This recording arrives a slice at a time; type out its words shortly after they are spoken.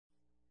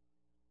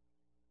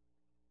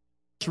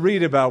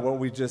Read about what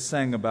we just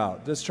sang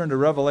about. Just turn to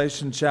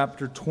Revelation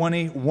chapter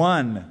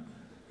 21.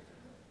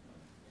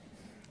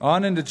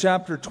 On into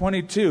chapter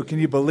 22. Can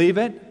you believe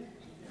it?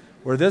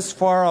 We're this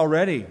far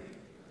already.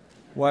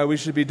 Why, we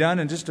should be done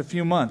in just a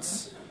few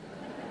months.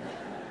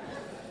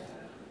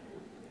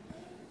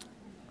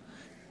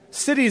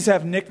 Cities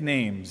have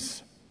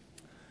nicknames.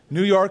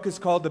 New York is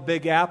called the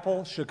Big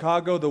Apple,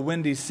 Chicago the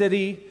Windy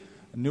City,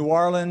 New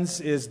Orleans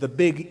is the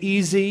Big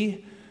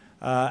Easy,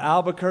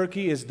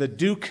 Albuquerque is the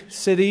Duke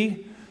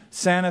City,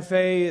 Santa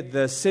Fe,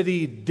 the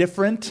City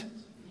Different,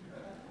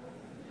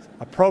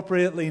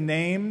 appropriately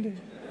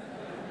named.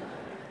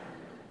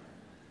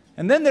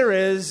 And then there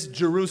is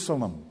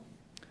Jerusalem,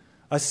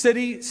 a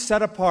city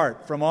set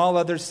apart from all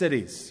other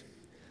cities.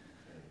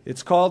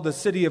 It's called the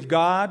city of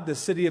God, the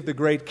city of the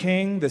great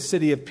king, the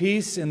city of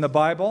peace in the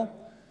Bible.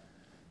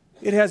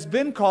 It has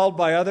been called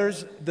by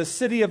others the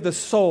city of the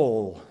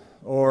soul,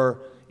 or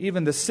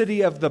even the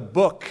city of the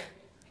book,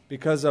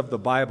 because of the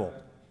Bible.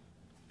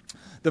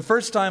 The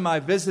first time I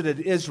visited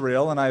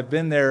Israel, and I've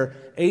been there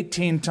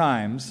 18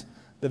 times,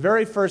 the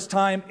very first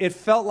time it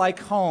felt like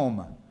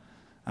home.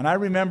 And I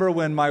remember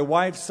when my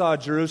wife saw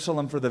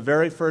Jerusalem for the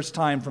very first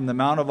time from the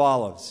Mount of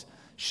Olives,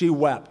 she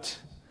wept.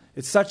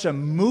 It's such a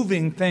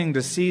moving thing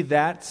to see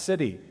that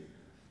city,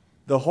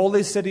 the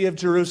holy city of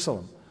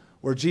Jerusalem,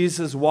 where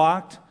Jesus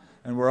walked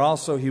and where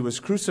also he was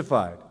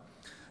crucified.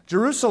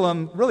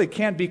 Jerusalem really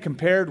can't be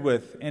compared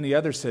with any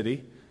other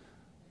city,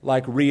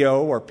 like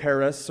Rio or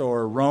Paris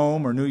or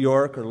Rome or New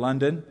York or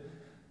London.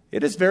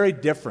 It is very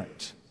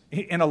different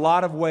in a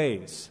lot of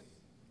ways.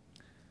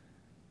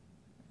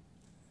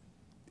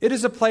 It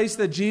is a place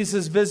that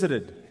Jesus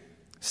visited.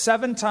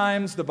 7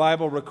 times the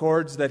Bible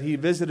records that he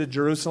visited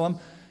Jerusalem,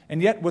 and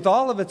yet with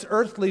all of its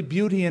earthly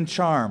beauty and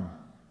charm,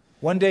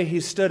 one day he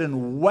stood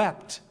and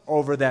wept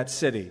over that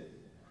city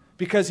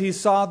because he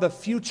saw the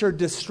future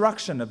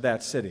destruction of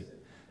that city.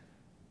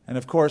 And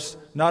of course,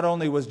 not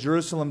only was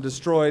Jerusalem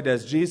destroyed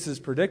as Jesus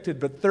predicted,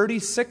 but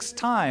 36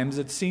 times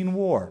it's seen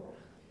war.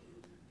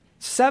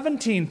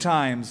 17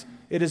 times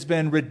it has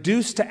been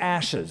reduced to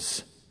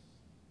ashes.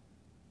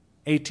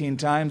 18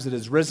 times it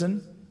has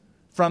risen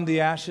from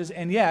the ashes,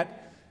 and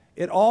yet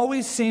it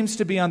always seems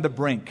to be on the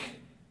brink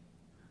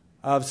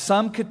of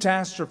some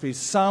catastrophe,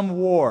 some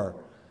war.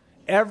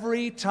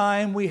 Every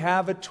time we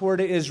have a tour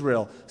to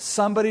Israel,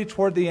 somebody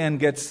toward the end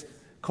gets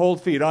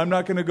cold feet. I'm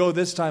not going to go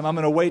this time. I'm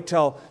going to wait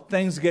till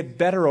things get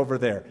better over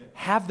there.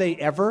 Have they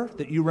ever,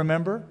 that you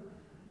remember?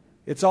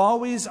 It's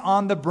always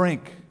on the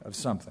brink of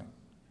something.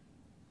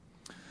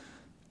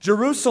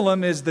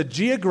 Jerusalem is the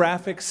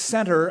geographic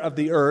center of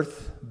the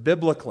earth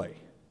biblically.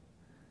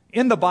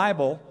 In the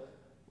Bible,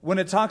 when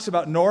it talks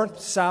about north,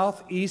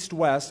 south, east,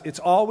 west, it's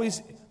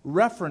always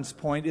reference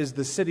point is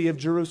the city of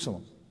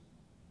Jerusalem.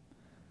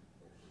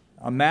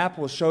 A map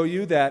will show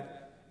you that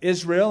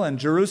Israel and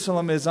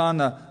Jerusalem is on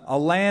a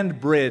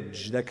land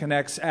bridge that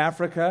connects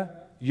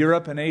Africa,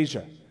 Europe, and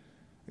Asia.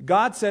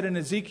 God said in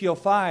Ezekiel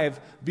 5,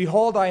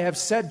 "Behold, I have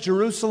set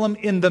Jerusalem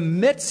in the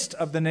midst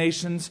of the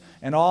nations,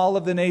 and all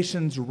of the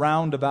nations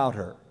round about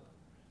her."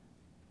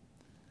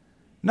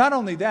 Not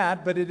only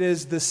that, but it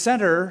is the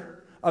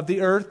center of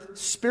the earth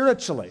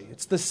spiritually.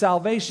 It's the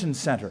salvation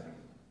center.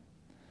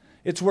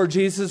 It's where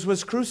Jesus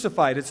was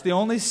crucified. It's the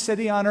only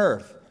city on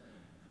earth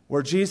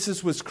where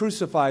Jesus was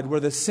crucified, where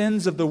the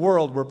sins of the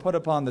world were put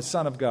upon the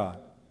Son of God.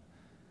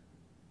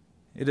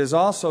 It is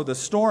also the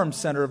storm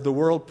center of the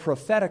world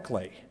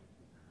prophetically.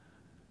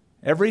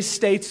 Every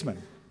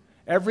statesman,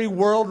 every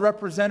world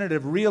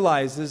representative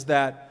realizes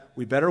that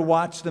we better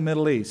watch the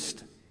Middle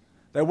East.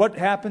 That what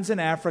happens in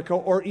Africa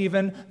or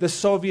even the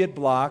Soviet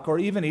bloc or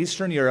even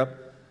Eastern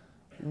Europe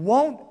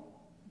won't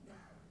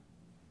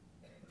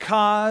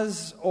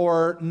cause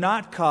or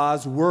not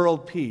cause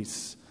world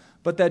peace,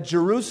 but that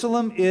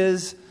Jerusalem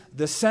is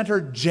the center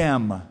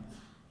gem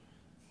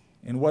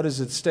in what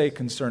is at stake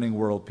concerning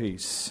world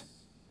peace.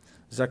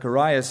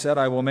 Zechariah said,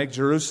 "I will make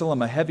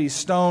Jerusalem a heavy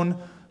stone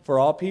for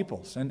all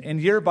peoples."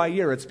 And year by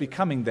year it's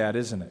becoming that,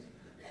 isn't it?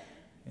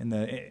 In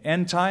the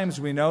end times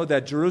we know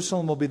that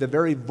Jerusalem will be the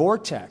very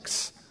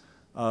vortex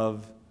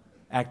of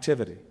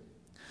activity.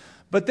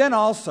 But then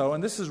also,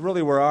 and this is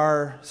really where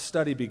our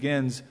study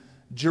begins,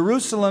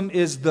 Jerusalem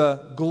is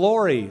the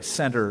glory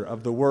center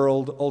of the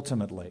world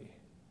ultimately.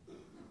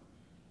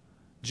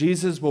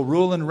 Jesus will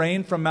rule and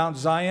reign from Mount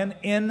Zion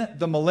in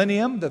the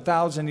millennium, the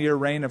 1,000-year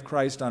reign of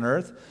Christ on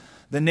earth.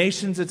 The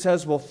nations, it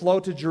says, will flow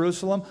to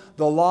Jerusalem.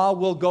 The law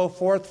will go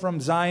forth from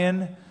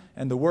Zion,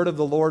 and the word of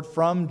the Lord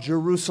from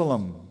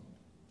Jerusalem.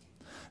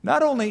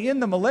 Not only in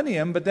the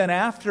millennium, but then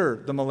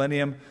after the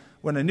millennium,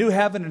 when a new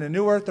heaven and a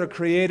new earth are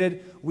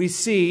created, we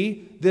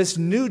see this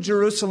new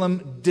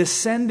Jerusalem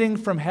descending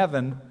from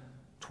heaven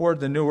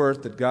toward the new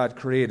earth that God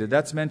created.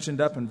 That's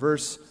mentioned up in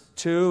verse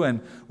 2,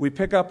 and we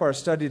pick up our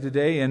study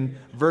today in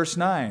verse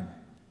 9.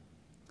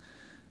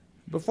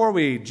 Before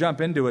we jump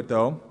into it,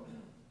 though,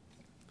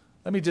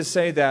 let me just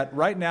say that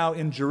right now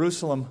in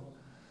Jerusalem,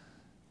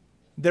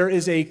 there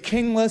is a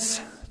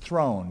kingless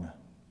throne.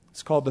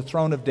 It's called the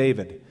throne of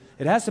David.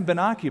 It hasn't been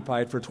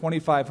occupied for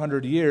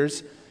 2,500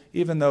 years.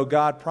 even though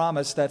God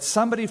promised that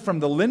somebody from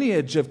the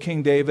lineage of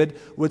King David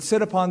would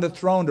sit upon the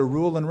throne to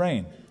rule and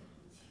reign.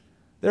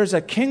 There's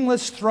a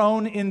kingless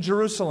throne in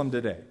Jerusalem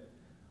today,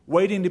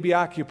 waiting to be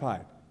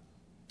occupied.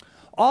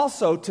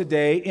 Also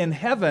today in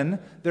heaven,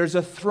 there's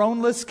a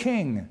throneless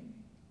king,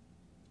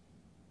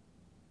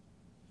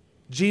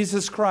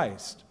 Jesus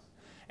Christ.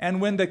 And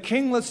when the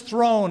kingless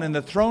throne and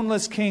the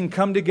throneless king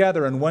come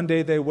together, and one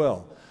day they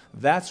will,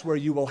 that's where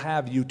you will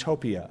have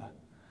utopia.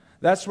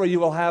 That's where you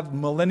will have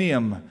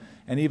millennium,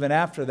 and even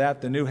after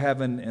that, the new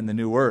heaven and the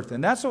new earth.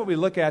 And that's what we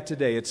look at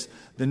today. It's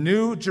the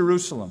new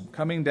Jerusalem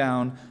coming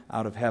down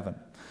out of heaven.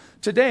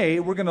 Today,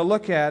 we're going to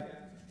look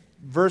at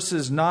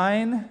verses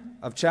 9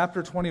 of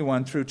chapter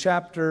 21 through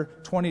chapter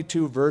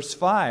 22, verse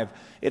 5.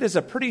 It is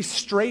a pretty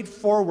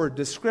straightforward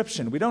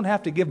description. We don't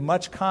have to give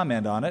much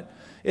comment on it.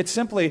 It's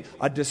simply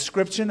a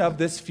description of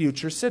this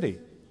future city.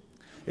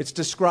 It's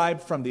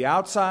described from the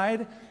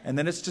outside, and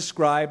then it's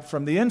described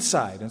from the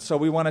inside. And so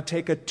we want to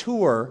take a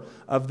tour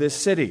of this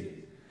city.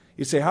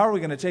 You say, how are we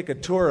going to take a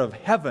tour of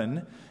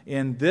heaven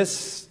in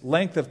this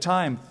length of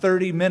time,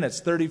 30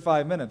 minutes,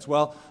 35 minutes?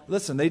 Well,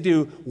 listen, they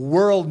do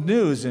world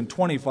news in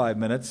 25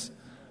 minutes.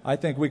 I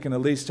think we can at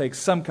least take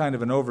some kind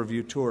of an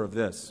overview tour of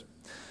this.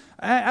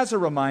 As a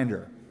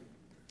reminder,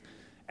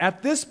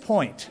 at this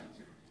point,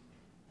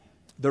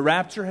 the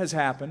rapture has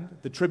happened,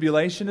 the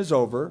tribulation is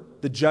over,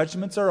 the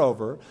judgments are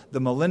over,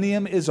 the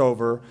millennium is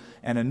over,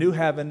 and a new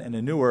heaven and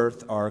a new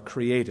earth are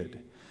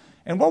created.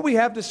 And what we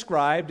have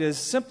described is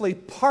simply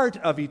part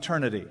of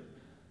eternity.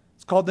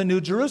 It's called the New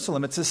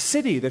Jerusalem. It's a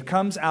city that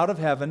comes out of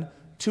heaven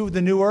to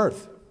the new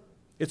earth.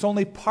 It's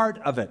only part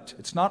of it.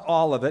 It's not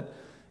all of it.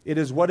 It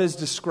is what is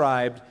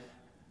described.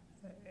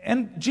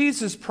 And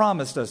Jesus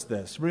promised us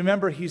this.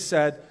 Remember, he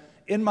said,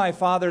 "In my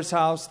Father's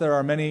house there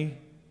are many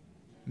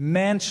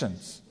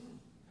mansions."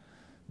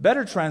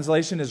 Better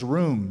translation is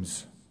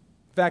rooms.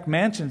 In fact,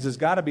 mansions has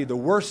got to be the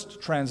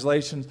worst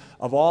translation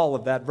of all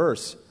of that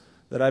verse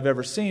that I've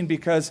ever seen,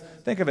 because,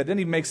 think of it, it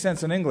didn't even make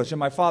sense in English. In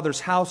my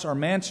Father's house are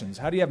mansions.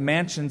 How do you have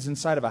mansions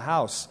inside of a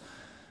house?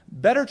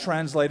 Better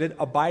translated,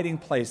 abiding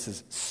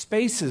places,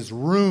 spaces,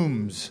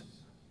 rooms.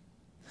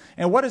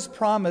 And what is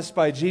promised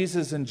by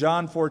Jesus in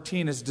John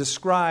 14 is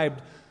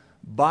described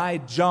by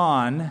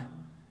John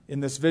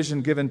in this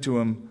vision given to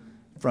him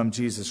from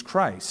Jesus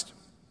Christ.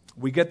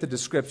 We get the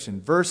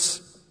description.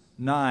 Verse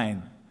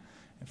 9.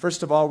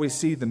 First of all, we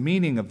see the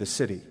meaning of the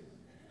city.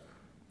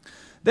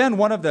 Then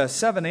one of the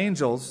 7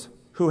 angels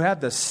who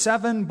had the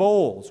 7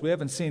 bowls, we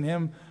haven't seen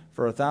him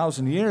for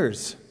 1,000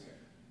 years.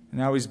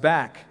 Now he's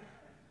back.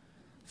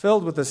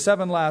 Filled with the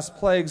 7 last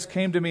plagues,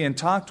 came to me and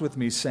talked with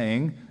me,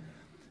 saying,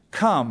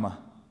 "Come,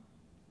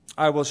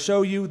 I will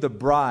show you the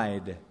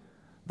bride,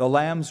 the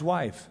Lamb's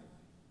wife."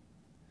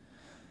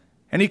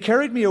 And he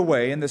carried me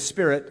away in the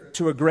Spirit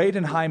to a great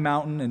and high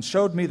mountain and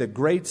showed me the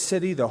great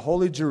city, the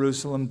holy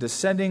Jerusalem,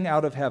 descending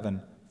out of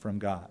heaven from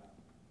God.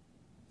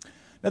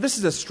 Now, this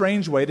is a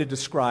strange way to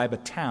describe a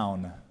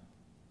town,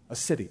 a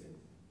city,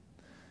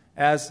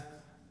 as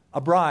a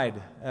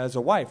bride, as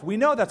a wife. We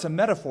know that's a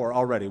metaphor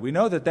already. We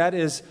know that that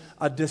is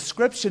a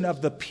description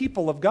of the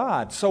people of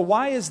God. So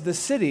why is the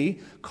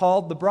city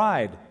called the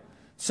bride?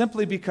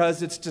 Simply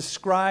because it's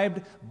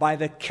described by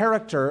the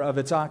character of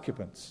its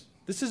occupants.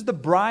 This is the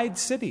bride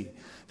city.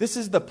 This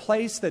is the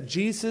place that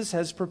Jesus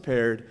has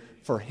prepared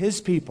for his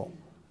people.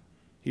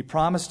 He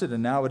promised it,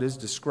 and now it is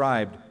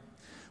described.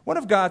 One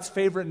of God's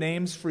favorite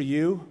names for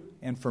you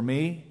and for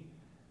me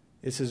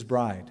is his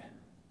bride.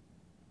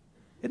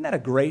 Isn't that a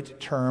great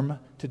term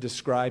to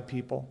describe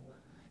people?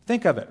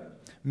 Think of it.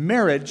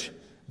 Marriage,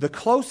 the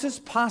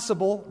closest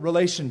possible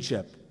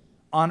relationship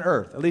on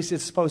earth, at least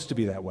it's supposed to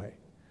be that way,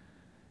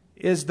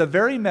 is the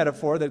very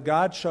metaphor that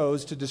God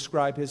chose to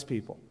describe his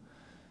people.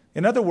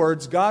 In other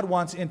words, God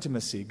wants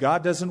intimacy.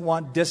 God doesn't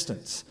want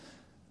distance.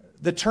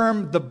 The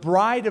term, the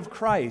bride of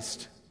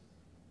Christ,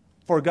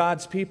 for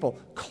God's people,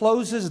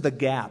 closes the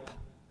gap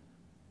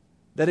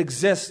that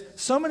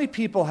exists. So many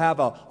people have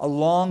a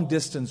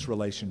long-distance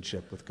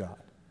relationship with God.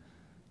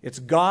 It's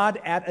God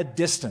at a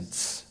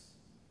distance.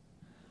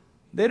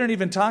 They don't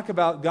even talk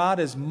about God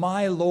as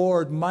my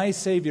Lord, my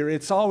Savior.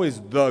 It's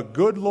always the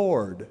good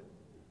Lord.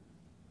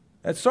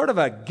 It's sort of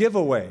a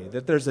giveaway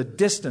that there's a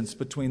distance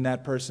between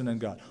that person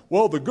and God.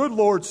 Well, the good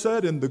Lord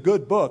said in the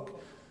good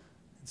book,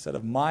 instead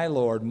of my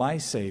Lord, my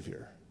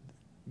Savior.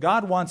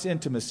 God wants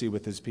intimacy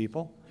with his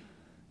people.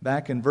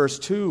 Back in verse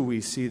 2, we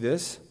see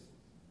this.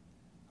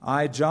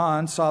 I,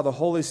 John, saw the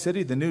holy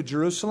city, the new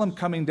Jerusalem,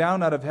 coming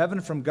down out of heaven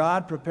from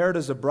God, prepared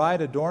as a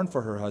bride adorned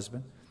for her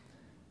husband.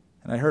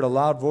 And I heard a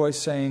loud voice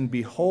saying,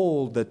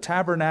 "Behold, the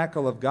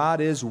tabernacle of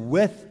God is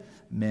with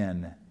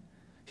men.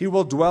 He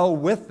will dwell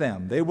with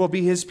them. They will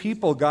be his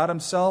people. God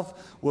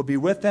himself will be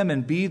with them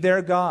and be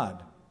their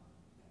God."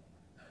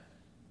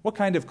 What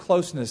kind of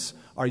closeness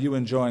are you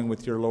enjoying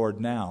with your Lord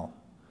now?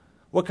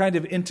 What kind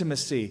of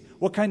intimacy?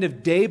 What kind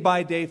of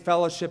day-by-day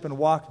fellowship and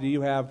walk do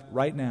you have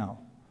right now?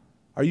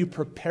 Are you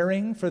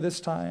preparing for this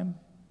time?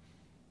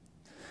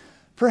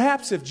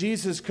 Perhaps if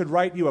Jesus could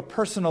write you a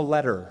personal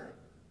letter,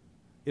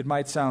 it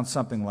might sound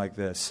something like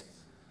this.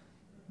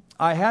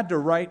 I had to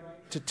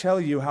write to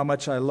tell you how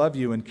much I love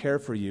you and care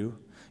for you.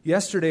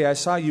 Yesterday I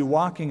saw you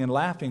walking and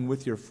laughing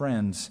with your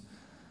friends.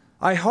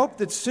 I hoped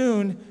that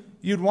soon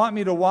you'd want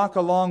me to walk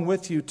along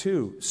with you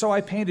too. So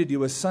I painted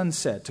you a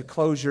sunset to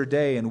close your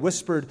day and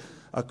whispered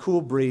a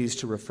cool breeze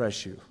to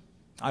refresh you.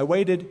 I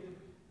waited.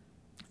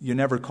 You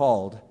never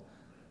called.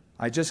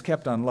 I just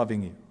kept on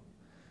loving you.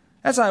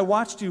 As I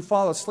watched you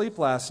fall asleep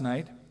last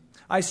night,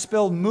 I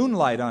spilled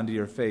moonlight onto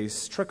your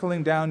face,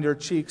 trickling down your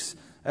cheeks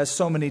as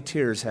so many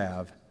tears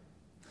have.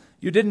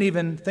 You didn't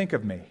even think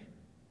of me.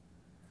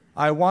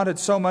 I wanted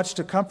so much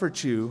to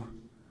comfort you.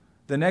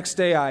 The next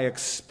day I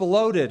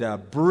exploded a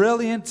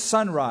brilliant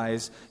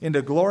sunrise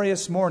into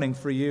glorious morning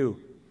for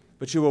you.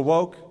 But you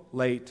awoke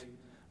late,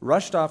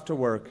 rushed off to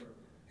work,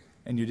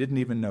 and you didn't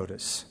even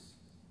notice.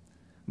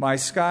 My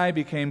sky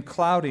became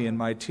cloudy and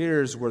my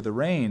tears were the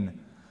rain.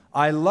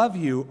 I love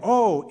you.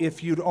 Oh,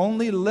 if you'd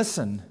only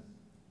listen.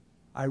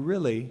 I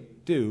really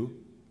do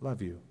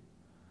love you.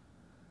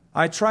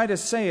 I try to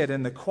say it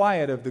in the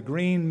quiet of the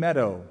green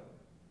meadow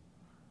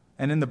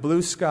and in the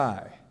blue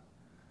sky.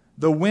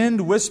 The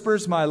wind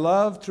whispers my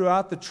love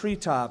throughout the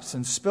treetops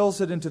and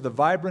spills it into the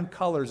vibrant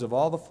colors of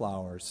all the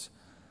flowers.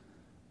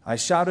 I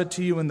shouted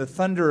to you in the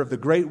thunder of the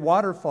great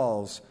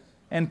waterfalls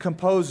and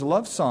composed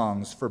love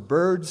songs for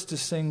birds to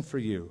sing for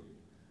you.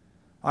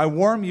 I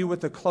warm you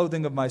with the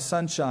clothing of my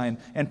sunshine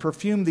and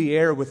perfume the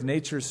air with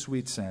nature's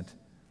sweet scent.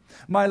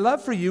 My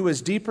love for you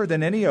is deeper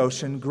than any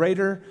ocean,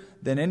 greater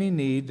than any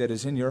need that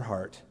is in your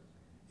heart,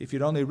 if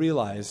you'd only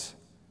realize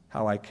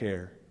how I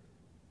care.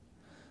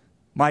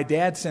 My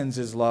dad sends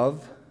his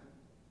love.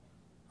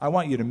 I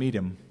want you to meet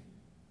him.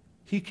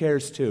 He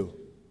cares too.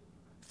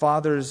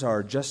 Fathers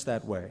are just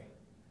that way.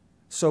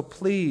 So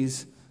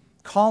please,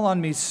 call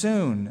on me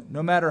soon.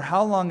 No matter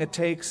how long it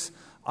takes,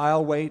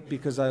 I'll wait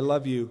because I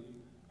love you.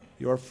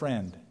 Your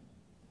friend,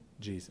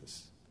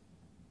 Jesus.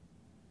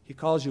 He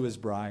calls you his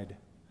bride.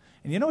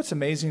 And you know what's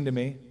amazing to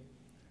me?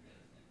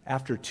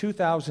 After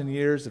 2,000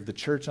 years of the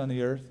church on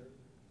the earth,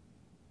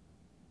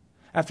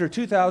 after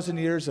 2,000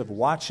 years of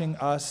watching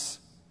us,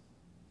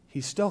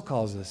 he still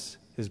calls us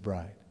his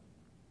bride.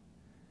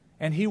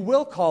 And he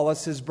will call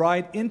us his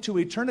bride into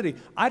eternity.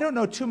 I don't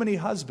know too many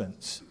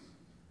husbands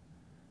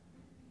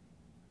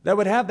that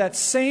would have that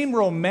same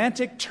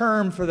romantic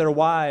term for their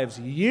wives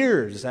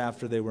years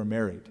after they were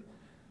married.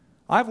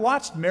 I've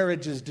watched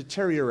marriages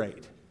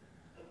deteriorate.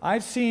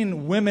 I've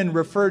seen women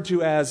referred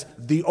to as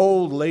the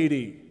old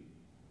lady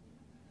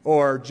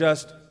or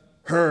just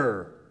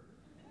her.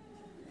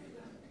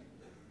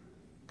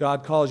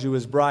 God calls you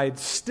his bride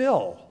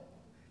still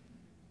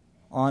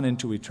on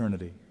into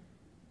eternity.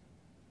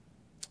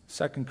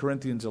 2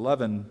 Corinthians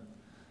 11,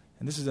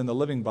 and this is in the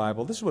Living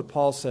Bible, this is what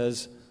Paul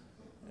says,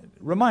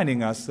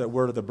 reminding us that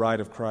we're the bride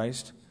of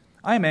Christ.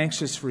 I am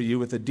anxious for you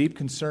with a deep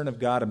concern of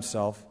God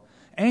himself,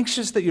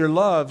 anxious that your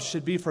love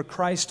should be for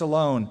Christ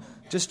alone,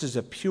 just as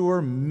a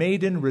pure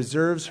maiden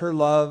reserves her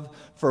love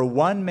for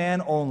one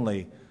man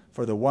only,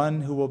 for the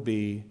one who will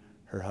be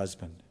her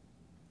husband.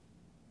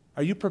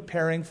 Are you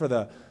preparing for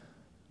the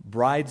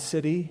bride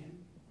city?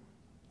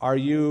 Are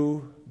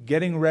you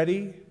getting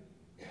ready?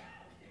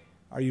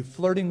 Are you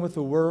flirting with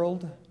the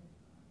world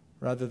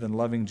rather than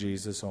loving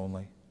Jesus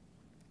only?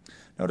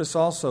 Notice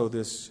also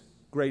this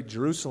great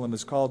Jerusalem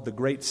is called the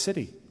great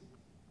city.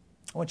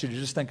 I want you to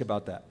just think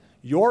about that.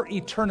 Your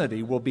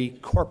eternity will be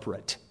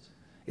corporate.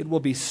 It will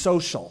be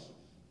social.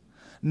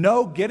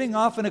 No getting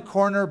off in a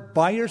corner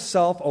by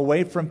yourself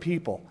away from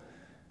people.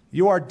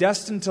 You are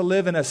destined to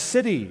live in a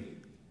city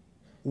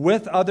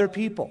with other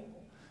people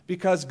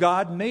because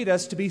God made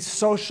us to be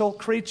social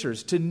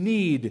creatures, to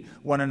need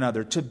one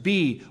another, to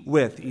be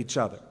with each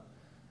other.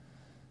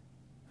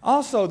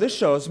 Also, this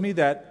shows me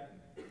that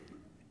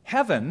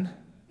heaven,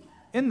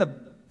 in the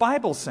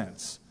Bible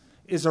sense,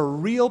 is a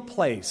real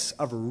place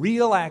of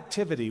real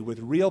activity with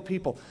real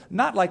people,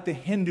 not like the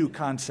Hindu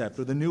concept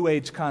or the New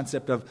Age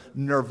concept of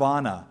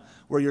nirvana,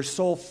 where your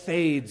soul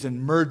fades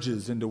and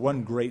merges into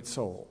one great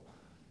soul.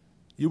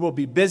 You will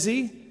be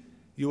busy,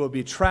 you will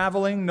be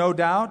traveling, no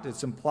doubt,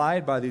 it's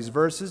implied by these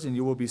verses, and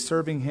you will be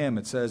serving him,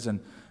 it says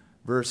in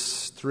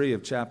verse 3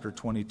 of chapter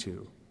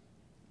 22.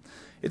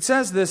 It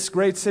says this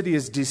great city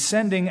is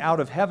descending out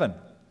of heaven.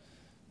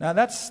 Now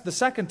that's the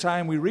second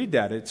time we read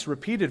that. It's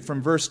repeated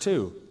from verse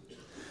 2.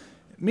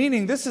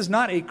 Meaning this is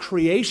not a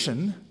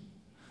creation.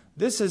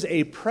 This is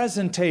a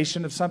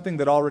presentation of something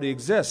that already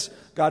exists.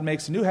 God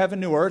makes a new heaven,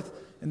 new earth,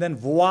 and then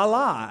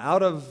voila,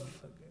 out of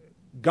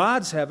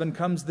God's heaven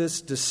comes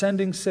this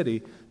descending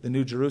city, the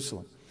New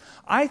Jerusalem.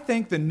 I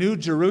think the New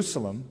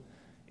Jerusalem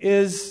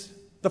is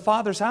the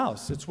Father's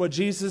house. It's what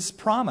Jesus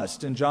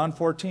promised in John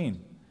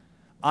 14.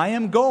 I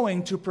am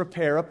going to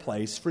prepare a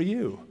place for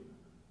you.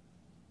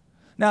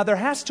 Now, there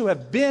has to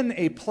have been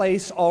a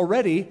place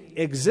already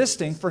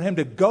existing for him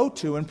to go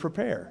to and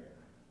prepare.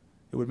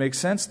 It would make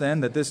sense then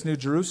that this New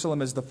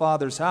Jerusalem is the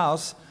Father's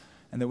house,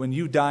 and that when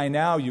you die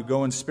now, you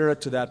go in spirit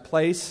to that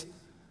place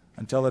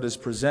until it is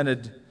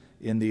presented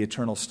in the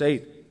eternal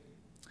state.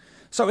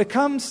 So it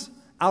comes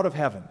out of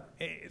heaven.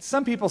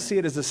 Some people see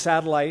it as a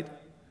satellite.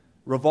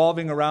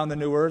 revolving around the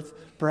new earth?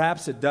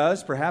 Perhaps it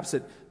does. Perhaps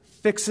it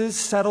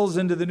settles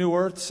into the new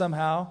earth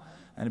somehow,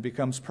 and it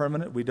becomes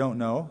permanent. We don't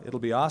know. It'll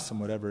be awesome,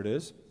 whatever it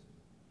is.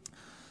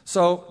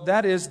 So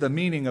that is the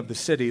meaning of the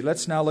city.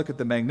 Let's now look at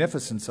the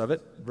magnificence of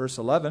it. Verse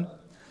 11.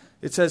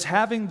 It says,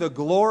 having the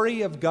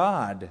glory of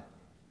God,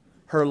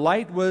 her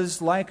light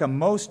was like a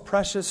most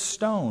precious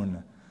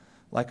stone,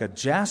 like a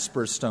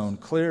jasper stone,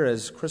 clear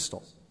as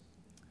crystal.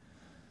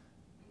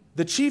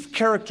 The chief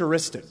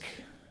characteristic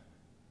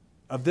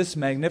of this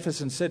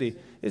magnificent city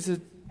is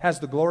it has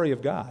the glory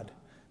of God.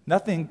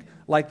 Nothing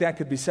like that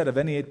could be said of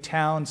any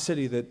town,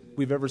 city that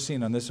we've ever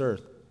seen on this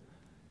earth.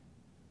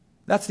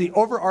 That's the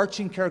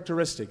overarching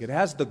characteristic. It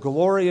has the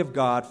glory of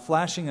God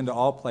flashing into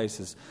all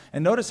places.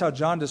 And notice how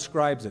John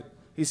describes it.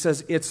 He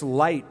says, its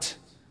light,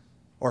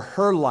 or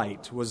her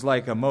light, was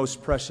like a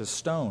most precious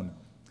stone.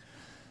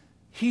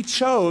 He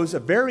chose a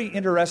very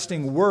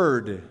interesting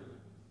word.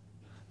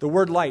 The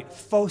word light,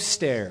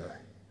 phoster,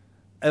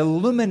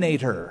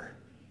 illuminator.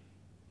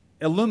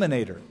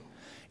 Illuminator.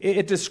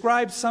 It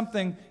describes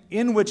something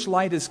in which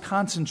light is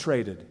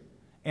concentrated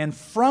and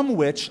from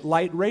which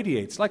light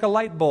radiates, like a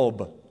light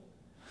bulb.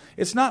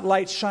 It's not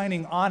light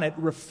shining on it,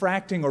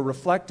 refracting or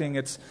reflecting.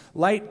 It's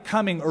light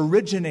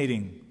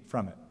originating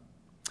from it.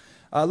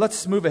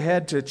 Let's move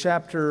ahead to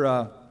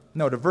to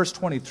verse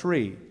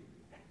 23,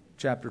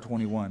 chapter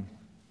 21.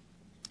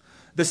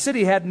 The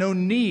city had no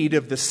need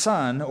of the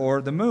sun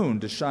or the moon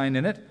to shine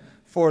in it,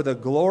 for the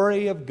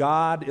glory of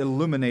God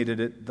illuminated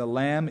it. The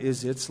Lamb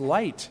is its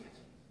light.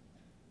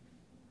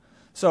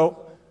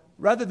 So,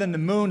 rather than the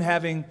moon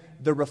having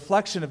the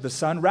reflection of the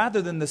sun,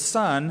 rather than the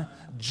sun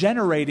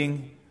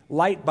generating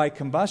light by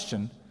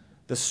combustion,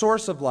 the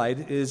source of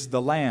light is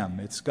the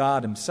Lamb. It's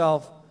God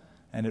Himself,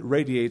 and it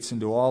radiates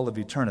into all of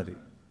eternity.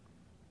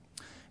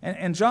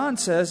 And John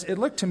says, it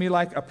looked to me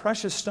like a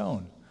precious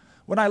stone.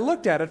 When I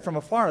looked at it from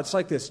afar, it's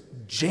like this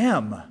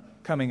gem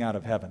coming out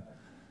of heaven,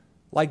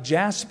 like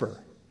jasper.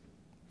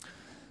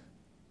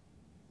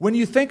 When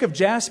you think of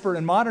jasper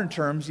in modern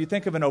terms, you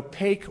think of an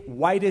opaque,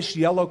 whitish,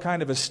 yellow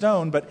kind of a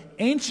stone, but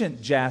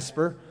ancient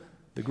jasper,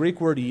 the Greek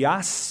word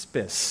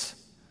jaspis,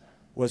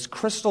 was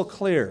crystal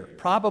clear,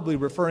 probably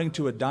referring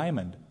to a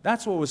diamond.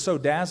 That's what was so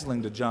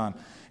dazzling to John.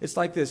 It's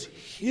like this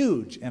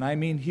huge, and I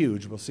mean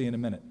huge, we'll see in a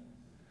minute,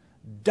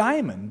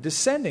 diamond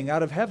descending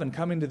out of heaven,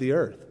 coming to the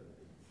earth,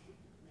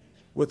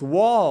 with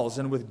walls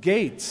and with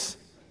gates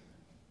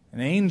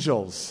and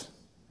angels,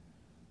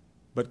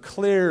 but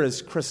clear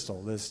as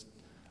crystal, this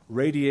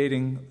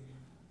radiating,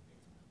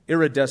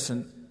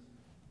 iridescent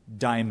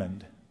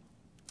diamond.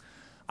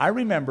 I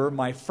remember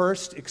my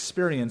first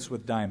experience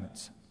with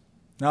diamonds.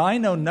 Now, I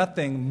know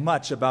nothing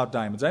much about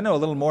diamonds. I know a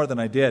little more than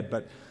I did,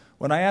 but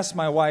when I asked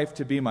my wife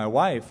to be my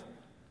wife,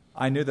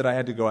 I knew that I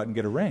had to go out and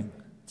get a ring.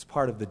 It's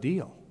part of the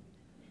deal.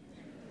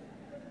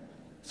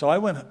 So I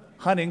went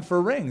hunting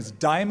for rings,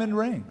 diamond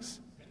rings.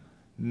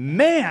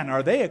 Man,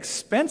 are they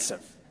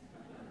expensive.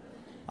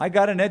 I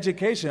got an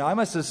education. I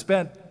must have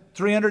spent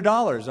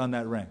 $300 on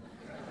that ring.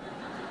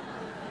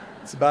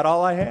 It's about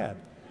all I had.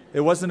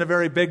 It wasn't a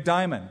very big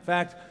diamond. In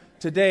fact,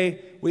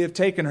 today we have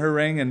taken her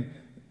ring, and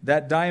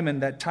that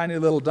diamond, that tiny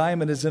little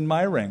diamond, is in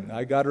my ring.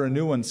 I got her a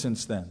new one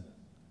since then.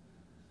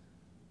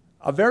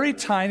 A very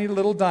tiny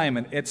little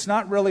diamond. It's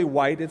not really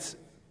white, it's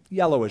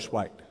yellowish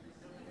white.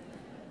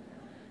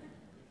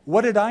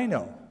 What did I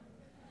know?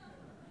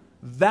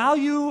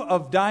 Value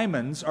of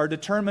diamonds are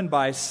determined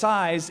by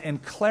size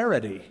and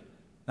clarity,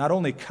 not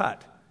only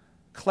cut,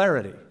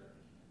 clarity.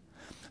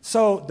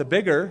 So the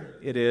bigger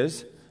it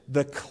is,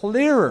 the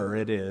clearer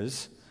it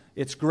is.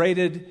 It's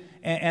graded,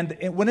 and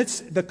when it's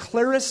the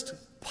clearest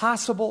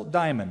possible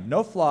diamond,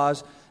 no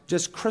flaws,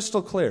 just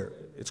crystal clear,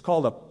 it's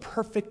called a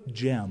perfect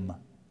gem.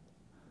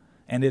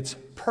 And it's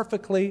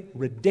perfectly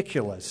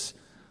ridiculous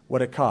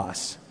what it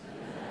costs.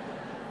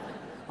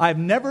 I've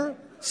never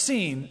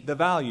seen the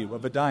value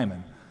of a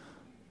diamond.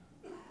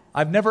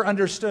 I've never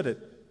understood it.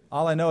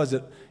 All I know is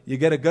that you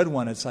get a good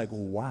one, it's like,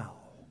 wow.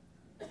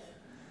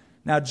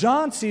 Now,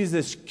 John sees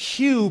this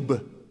cube,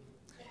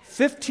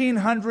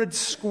 1,500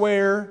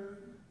 square,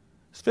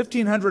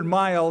 1,500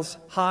 miles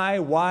high,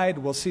 wide,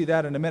 we'll see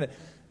that in a minute,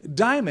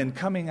 diamond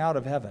coming out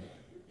of heaven,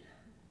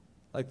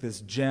 like this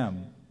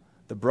gem,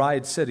 the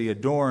bride city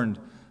adorned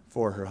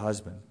for her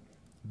husband.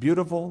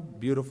 Beautiful,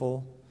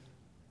 beautiful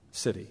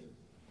city.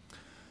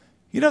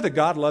 You know that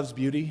God loves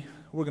beauty?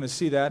 We're going to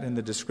see that in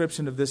the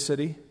description of this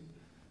city.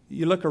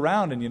 You look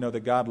around and you know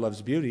that God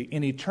loves beauty.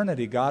 In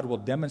eternity, God will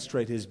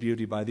demonstrate His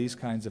beauty by these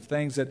kinds of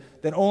things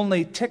that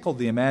only tickle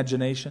the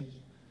imagination.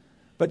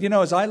 But you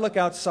know, as I look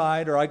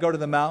outside or I go to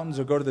the mountains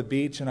or go to the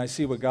beach and I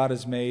see what God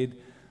has made,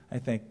 I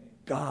think,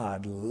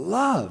 God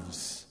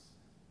loves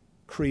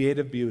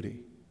creative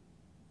beauty.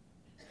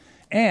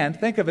 And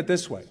think of it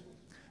this way.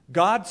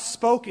 God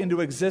spoke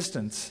into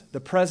existence the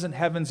present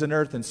heavens and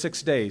earth in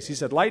 6 days. He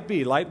said, light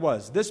be, light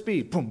was. This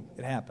be, boom,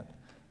 it happened.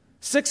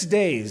 6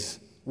 days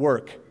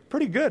work.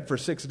 Pretty good for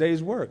 6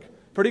 days work.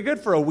 Pretty good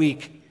for a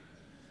week.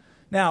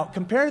 Now,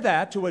 compare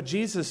that to what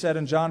Jesus said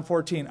in John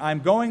 14.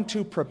 I'm going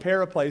to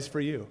prepare a place for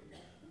you.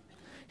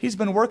 He's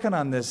been working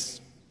on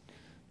this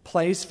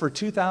place for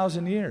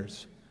 2,000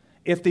 years.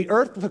 If the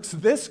earth looks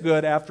this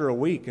good after a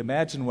week,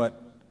 imagine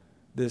what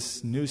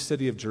this new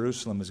city of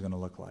Jerusalem is going to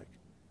look like.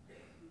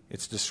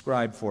 It's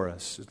described for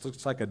us. It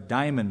looks like a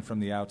diamond from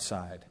the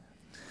outside.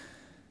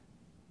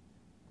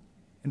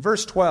 In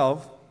verse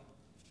 12,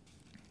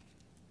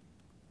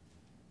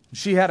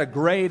 she had a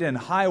great and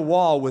high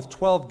wall with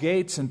 12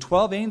 gates and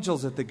 12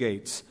 angels at the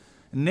gates,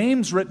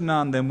 names written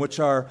on them, which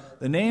are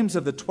the names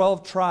of the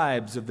 12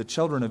 tribes of the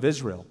children of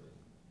Israel.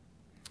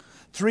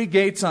 3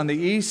 gates on the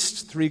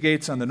east, 3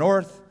 gates on the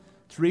north,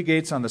 3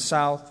 gates on the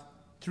south,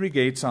 3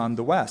 gates on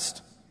the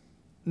west.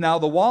 Now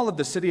the wall of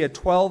the city had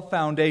 12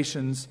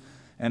 foundations,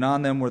 and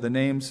on them were the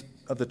names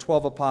of the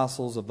 12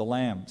 apostles of the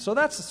Lamb. So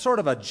that's sort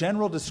of a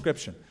general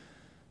description.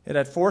 It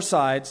had 4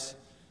 sides,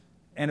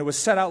 and it was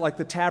set out like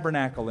the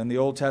tabernacle in the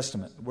Old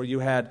Testament, where you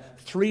had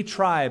 3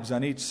 tribes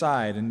on each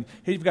side. And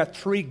here you've got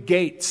 3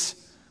 gates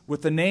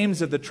with the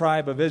names of the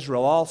tribe of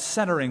Israel, all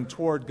centering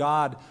toward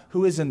God,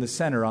 who is in the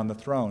center on the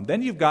throne.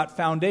 Then you've got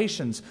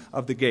foundations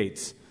of the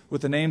gates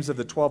with the names of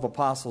the 12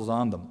 apostles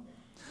on them.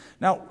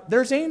 Now,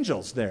 there's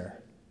angels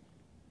there,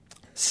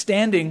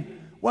 standing,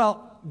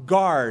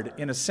 guard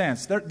in a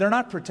sense. They're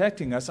not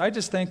protecting us. I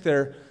just think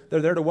they're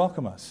there to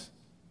welcome us.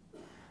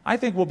 I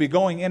think we'll be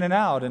going in and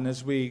out, and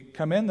as we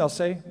come in, they'll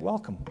say,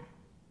 welcome,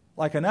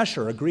 like an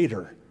usher, a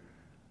greeter.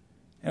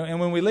 And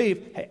when we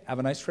leave, hey, have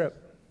a nice trip.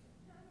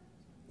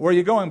 Where are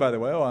you going, by the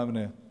way? Oh, I'm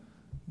going to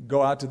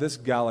go out to this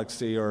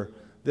galaxy or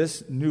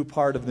this new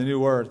part of the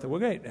new earth. Well,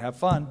 great, have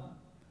fun.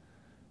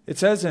 It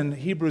says in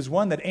Hebrews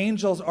 1 that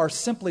angels are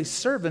simply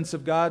servants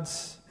of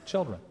God's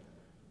children,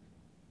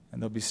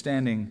 and they'll be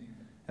standing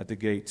at the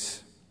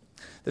gates.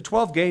 The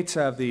 12 gates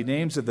have the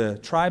names of the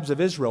tribes of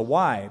Israel.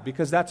 Why?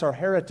 Because that's our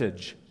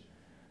heritage.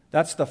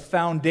 That's the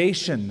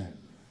foundation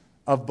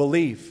of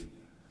belief.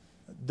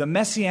 The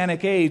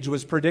Messianic age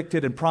was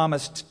predicted and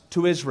promised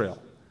to Israel.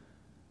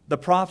 The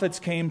prophets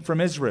came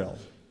from Israel.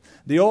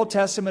 The Old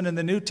Testament and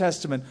the New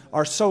Testament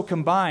are so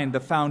combined.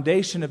 The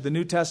foundation of the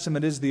New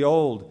Testament is the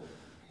Old.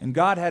 And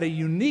God had a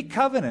unique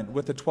covenant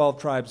with the 12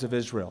 tribes of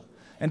Israel.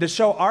 And to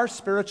show our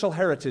spiritual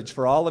heritage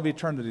for all of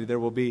eternity, there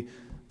will be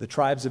the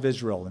tribes of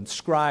Israel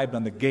inscribed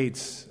on the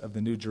gates of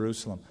the New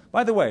Jerusalem.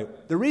 By the way,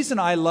 the reason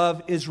I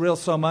love Israel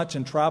so much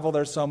and travel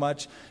there so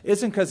much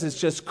isn't because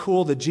it's just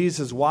cool that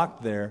Jesus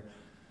walked there.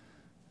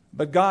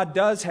 But God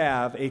does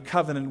have a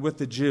covenant with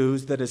the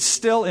Jews that is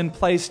still in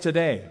place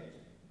today.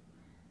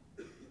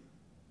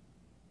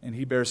 And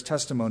He bears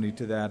testimony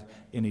to that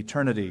in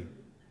eternity.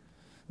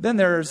 Then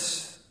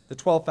there's the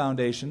 12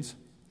 foundations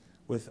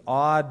with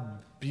odd,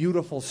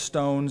 beautiful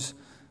stones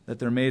that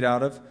they're made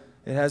out of.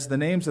 It has the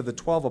names of the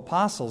 12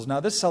 apostles.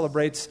 Now, this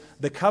celebrates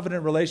the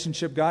covenant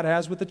relationship God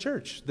has with the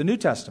church, the New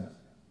Testament.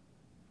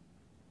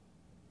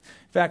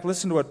 In fact,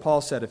 listen to what Paul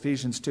said,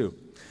 Ephesians 2.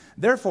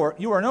 Therefore,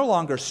 you are no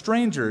longer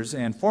strangers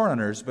and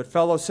foreigners, but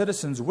fellow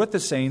citizens with the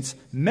saints,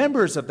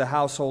 members of the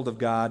household of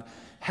God,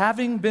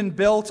 having been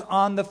built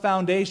on the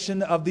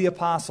foundation of the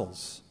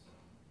apostles.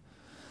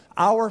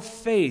 Our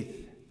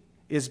faith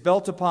is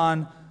built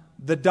upon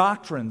the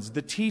doctrines,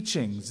 the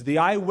teachings, the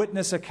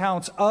eyewitness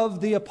accounts of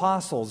the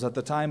apostles at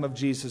the time of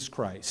Jesus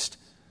Christ.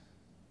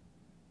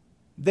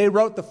 They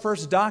wrote the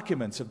first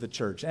documents of the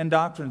church and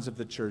doctrines of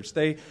the church.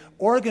 They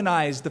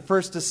organized the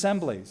first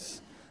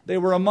assemblies. They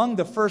were among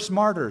the first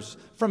martyrs.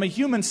 From a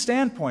human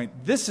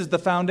standpoint, this is the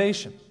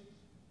foundation.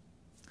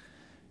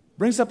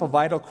 Brings up a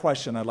vital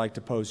question I'd like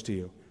to pose to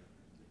you.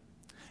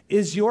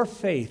 Is your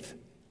faith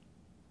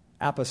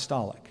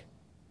apostolic?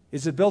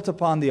 Is it built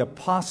upon the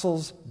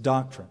apostles'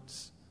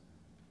 doctrines?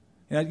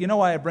 You know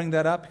why I bring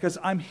that up? Because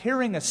I'm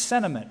hearing a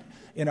sentiment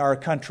in our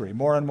country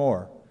more and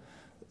more.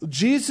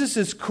 Jesus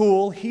is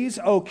cool, He's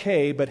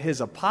okay, but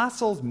His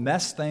apostles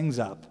mess things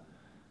up.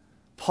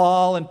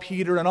 Paul and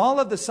Peter and all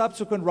of the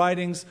subsequent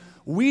writings,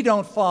 we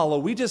don't follow.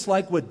 We just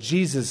like what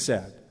Jesus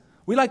said.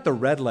 We like the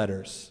red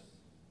letters.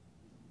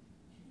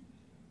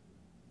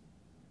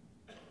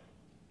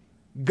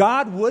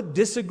 God would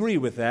disagree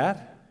with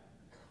that.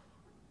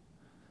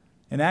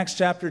 In Acts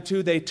chapter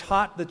 2, they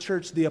taught the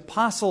church the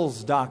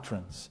apostles'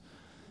 doctrines.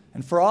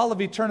 And for all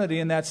of eternity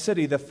in that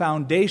city, the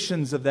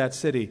foundations of that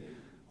city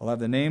will have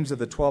the names of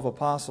the 12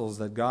 apostles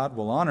that God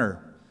will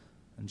honor.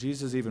 And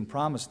Jesus even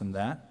promised them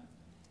that.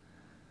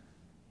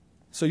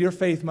 So your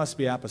faith must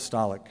be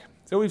apostolic.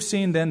 So we've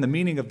seen then the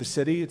meaning of the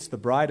city. It's the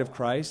bride of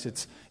Christ.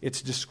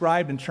 It's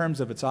described in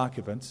terms of its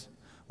occupants.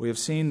 We have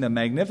seen the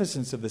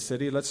magnificence of the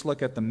city. Let's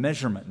look at the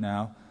measurement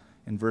now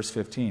in verse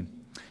 15.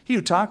 He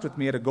who talked with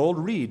me had a gold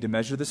reed to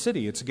measure the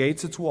city, its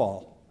gates, its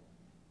wall.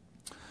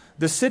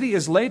 The city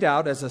is laid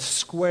out as a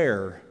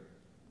square.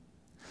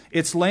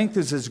 Its length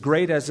is as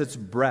great as its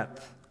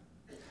breadth.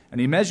 And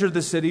he measured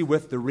the city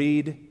with the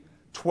reed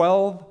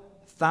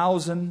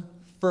 12,000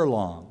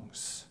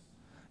 furlongs.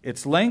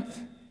 Its length,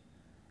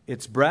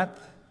 its breadth,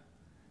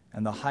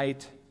 and the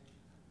height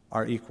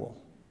are equal.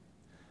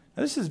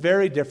 Now, this is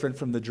very different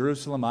from the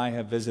Jerusalem I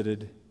have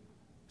visited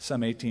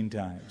some 18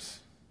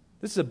 times.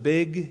 This is a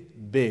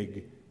big,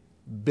 big,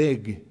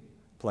 big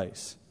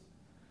place.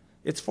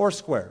 It's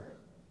foursquare.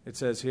 It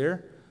says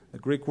here, the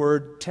Greek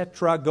word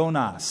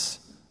tetragonos,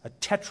 a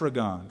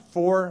tetragon,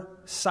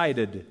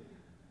 four-sided.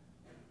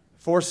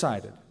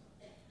 Four-sided.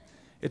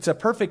 It's a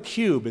perfect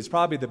cube is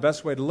probably the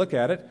best way to look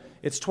at it.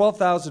 It's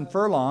 12,000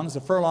 furlongs.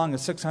 A furlong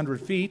is 600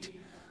 feet.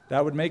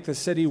 That would make the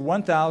city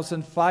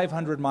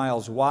 1,500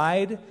 miles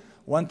wide,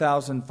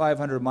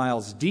 1,500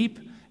 miles deep,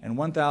 and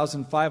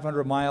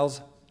 1,500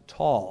 miles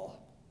tall.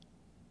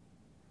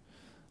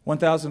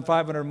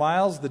 1,500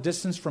 miles, the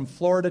distance from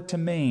Florida to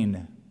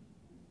Maine.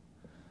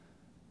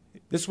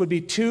 This would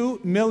be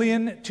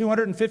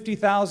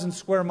 2,250,000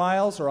 square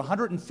miles, or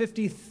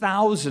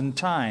 150,000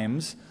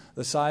 times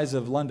the size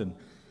of London.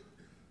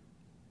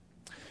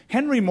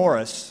 Henry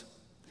Morris,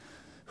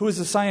 who is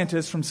a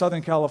scientist from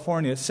Southern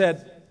California,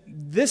 said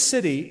this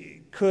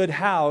city could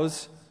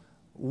house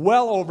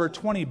well over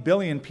 20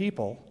 billion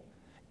people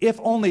if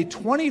only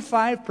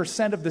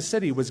 25% of the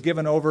city was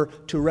given over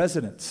to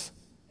residents.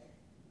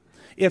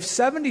 If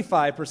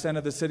 75%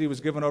 of the city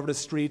was given over to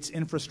streets,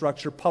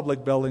 infrastructure,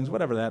 public buildings,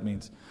 whatever that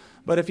means.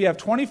 But if you have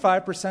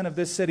 25% of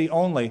this city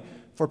only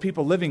for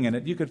people living in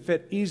it, you could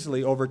fit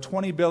easily over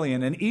 20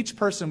 billion, and each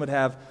person would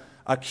have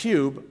a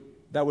cube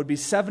that would be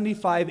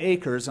 75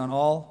 acres on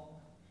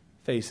all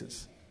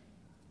faces.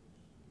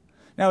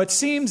 Now, it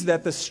seems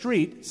that the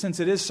street, since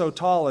it is so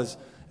tall as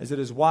it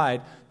is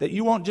wide, that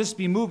you won't just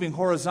be moving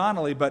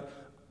horizontally, but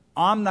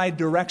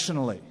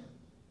omnidirectionally.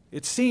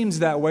 It seems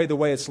that way, the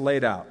way it's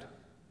laid out.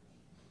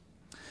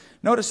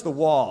 Notice the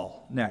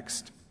wall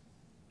next.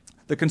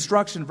 The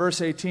construction,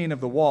 verse 18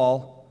 of the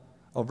wall,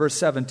 verse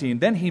 17,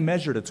 then he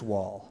measured its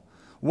wall,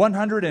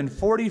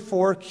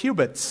 144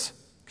 cubits.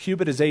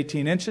 Cubit is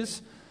 18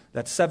 inches.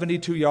 That's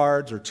 72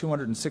 yards or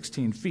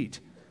 216 feet.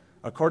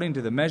 According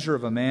to the measure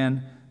of a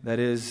man, that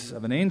is,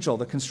 of an angel.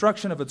 The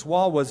construction of its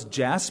wall was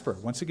jasper.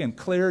 Once again,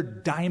 clear,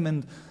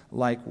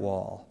 diamond-like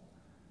wall.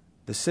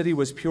 The city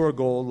was pure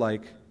gold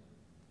like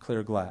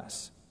clear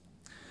glass.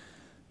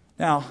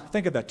 Now,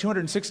 think of that,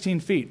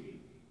 216 feet.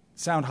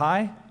 Sound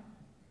high?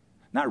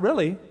 Not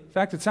really. In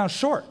fact, it sounds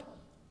short.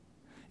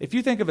 If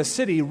you think of a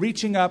city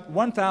reaching up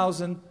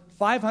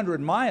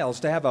 1,500 miles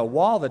to have a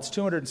wall that's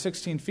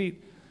 216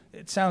 feet,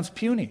 it sounds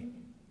puny.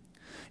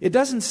 It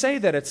doesn't say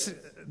that it's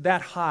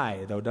that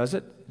high, though, does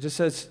it? It just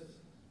says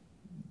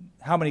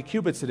how many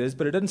cubits it is,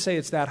 but it doesn't say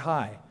it's that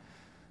high.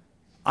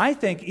 I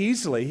think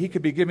easily he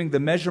could be giving the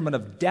measurement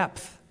of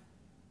depth.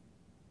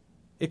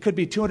 It could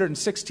be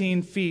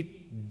 216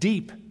 feet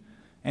deep,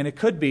 and it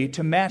could be,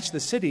 to match the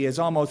city, as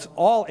almost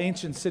all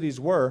ancient cities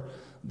were,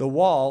 the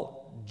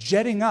wall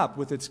jetting up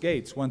with its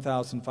gates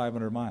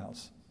 1,500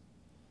 miles.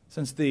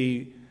 Since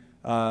the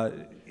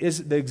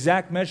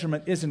exact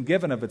measurement isn't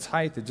given of its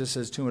height, it just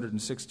says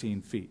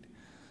 216 feet.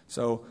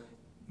 So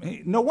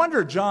no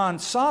wonder John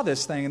saw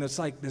this thing, and it's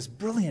like this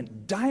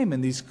brilliant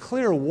diamond, these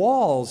clear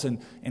walls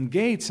and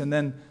gates, and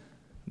then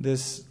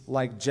this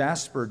like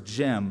jasper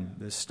gem,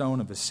 this stone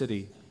of a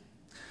city.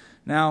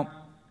 Now,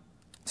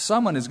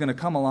 someone is going to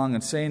come along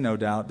and say, no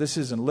doubt, this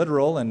isn't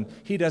literal, and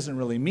he doesn't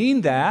really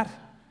mean that.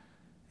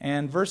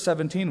 And verse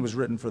 17 was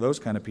written for those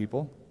kind of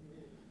people.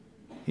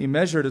 He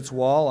measured its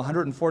wall,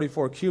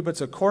 144 cubits,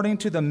 according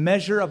to the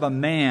measure of a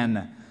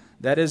man,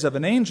 that is, of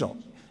an angel.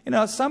 You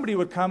know, somebody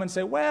would come and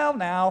say, well,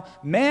 now,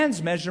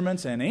 man's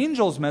measurements and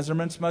angels'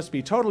 measurements must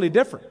be totally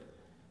different.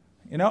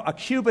 You know, a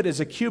cubit is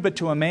a cubit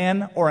to a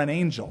man or an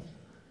angel.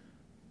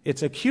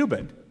 It's a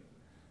cubit.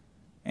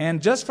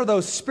 And just for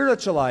those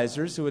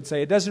spiritualizers who would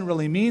say it doesn't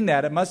really mean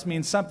that, it must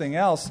mean something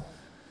else,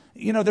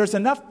 you know, there's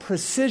enough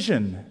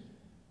precision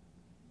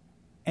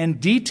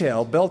and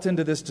detail built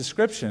into this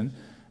description.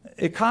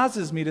 It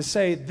causes me to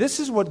say, this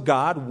is what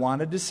God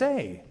wanted to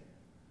say.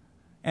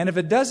 And if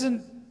it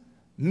doesn't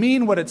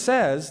mean what it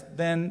says,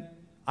 then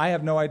I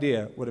have no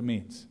idea what it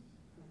means.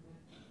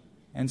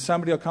 And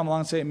somebody will come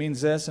along and say it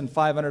means this, and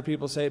 500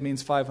 people say it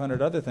means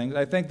 500 other things.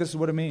 I think this is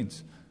what it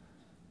means.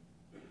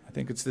 I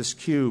think it's this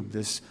cube,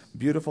 this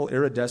beautiful,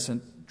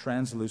 iridescent,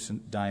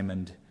 translucent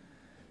diamond.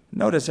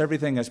 Notice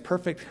everything has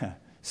perfect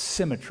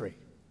symmetry,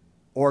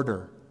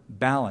 order,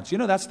 balance. You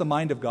know, that's the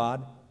mind of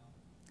God.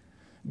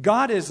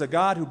 God is the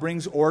God who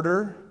brings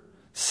order,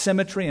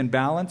 symmetry, and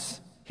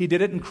balance. He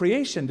did it in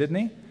creation, didn't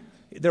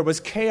he? There was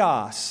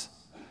chaos,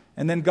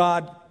 and then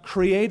God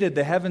created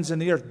the heavens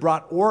and the earth,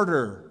 brought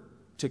order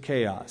to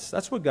chaos.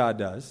 That's what God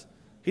does.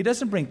 He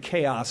doesn't bring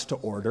chaos to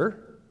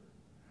order.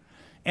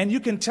 And you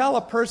can tell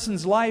a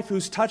person's life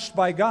who's touched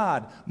by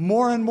God,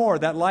 more and more,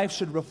 that life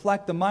should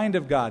reflect the mind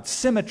of God,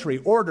 symmetry,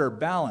 order,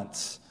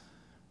 balance,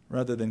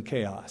 rather than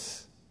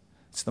chaos.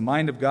 It's the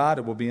mind of God.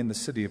 It will be in the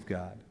city of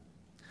God.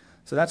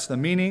 So that's the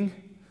meaning,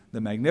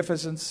 the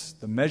magnificence,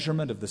 the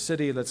measurement of the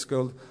city. Let's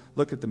go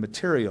look at the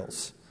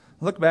materials.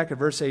 Look back at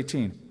verse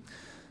 18.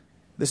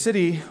 The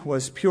city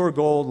was pure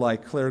gold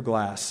like clear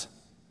glass.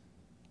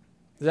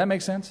 Does that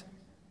make sense?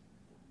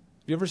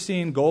 Have you ever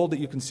seen gold that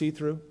you can see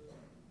through?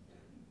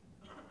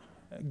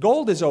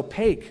 Gold is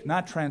opaque,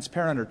 not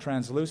transparent or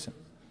translucent.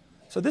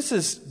 So this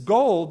is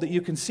gold that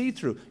you can see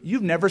through.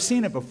 You've never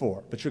seen it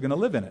before, but you're going to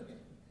live in it.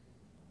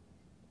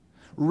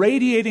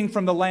 radiating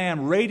from the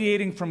Lamb,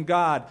 radiating from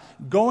God,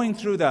 going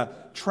through the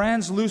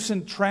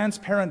translucent,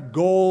 transparent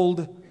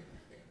gold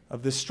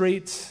of the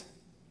streets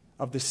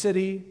of the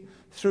city,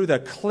 through the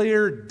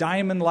clear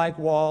diamond-like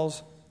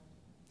walls.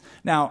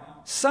 Now,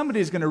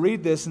 somebody's going to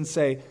read this and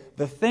say,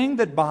 the thing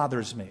that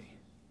bothers me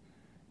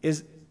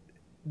is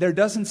there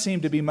doesn't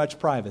seem to be much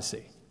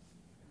privacy.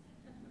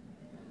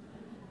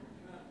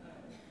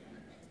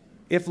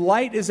 If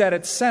light is at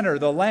its center,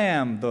 the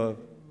Lamb, the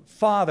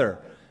Father,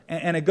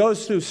 and it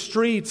goes through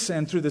streets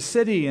and through the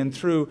city and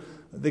through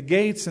the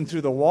gates and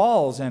through the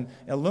walls and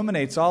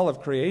illuminates all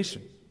of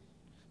creation,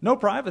 no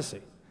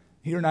privacy.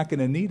 You're not going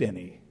to need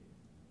any.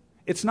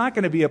 It's not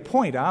going to be a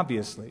point,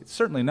 obviously. It's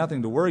certainly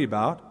nothing to worry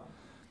about.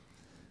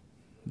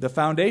 The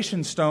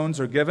foundation stones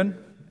are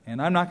given, and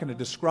I'm not going to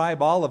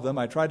describe all of them.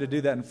 I tried to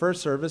do that in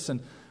first service,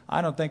 and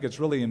I don't think it's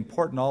really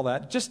important, all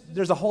that. Just,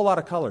 there's a whole lot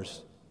of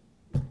colors.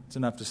 It's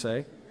enough to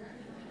say.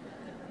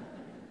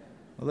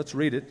 Well, let's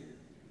read it.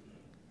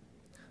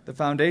 The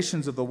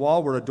foundations of the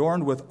wall were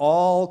adorned with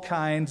all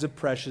kinds of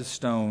precious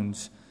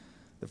stones.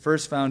 The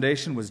first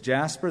foundation was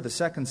jasper, the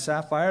second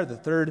sapphire, the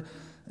third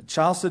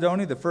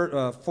chalcedony, the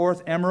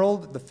fourth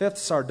emerald, the fifth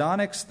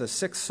sardonyx, the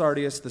sixth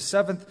sardius, the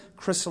seventh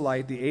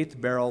chrysolite, the eighth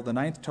beryl, the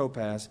ninth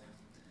topaz,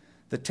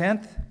 the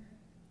 10th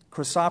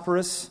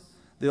chrysoprase,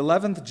 the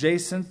 11th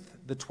jacinth,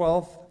 the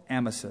 12th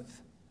amethyst.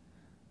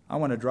 I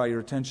want to draw your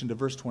attention to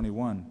verse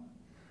 21.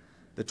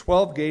 The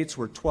 12 gates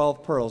were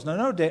 12 pearls.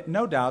 Now,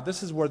 no doubt,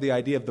 this is where the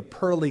idea of the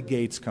pearly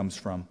gates comes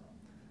from.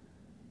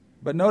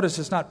 But notice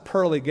it's not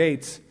pearly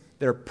gates,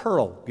 they're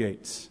pearl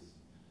gates.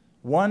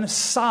 One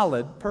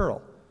solid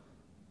pearl.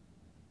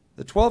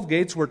 The 12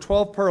 gates were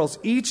 12 pearls.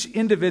 Each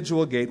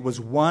individual gate was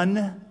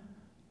one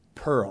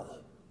pearl.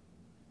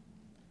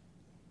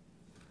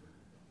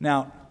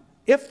 Now,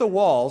 if the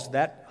walls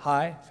that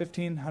high,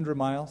 1,500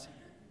 miles,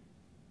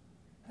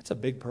 that's a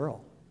big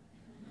pearl.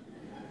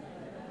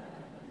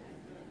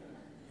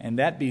 And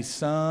that be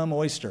some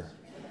oyster.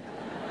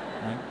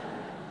 Right?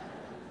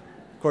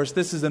 Of course,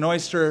 this is an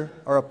oyster,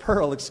 or a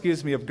pearl,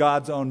 of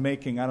God's own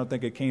making. I don't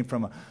think it came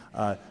from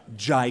a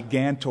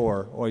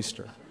gigantor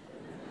oyster.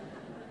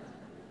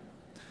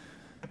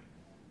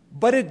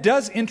 But it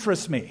does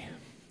interest me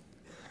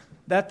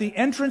that the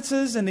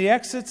entrances and the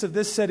exits of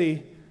this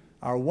city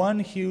are one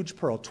huge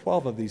pearl,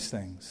 12 of these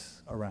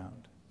things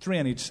around, 3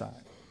 on each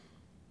side.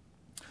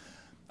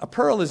 A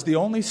pearl is the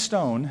only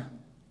stone,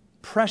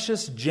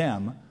 precious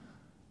gem,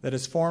 that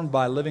is formed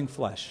by living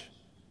flesh.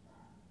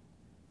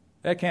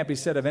 That can't be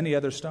said of any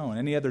other stone,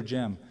 any other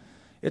gem.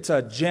 It's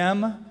a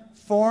gem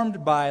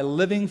formed by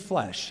living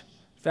flesh.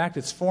 In fact,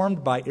 it's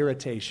formed by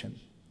irritation.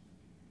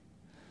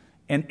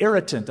 An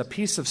irritant, a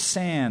piece of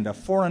sand, a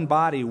foreign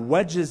body,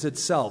 wedges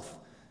itself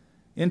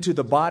into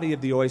the body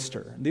of the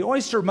oyster. The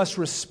oyster must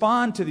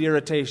respond to the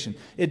irritation.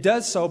 It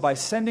does so by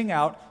sending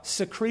out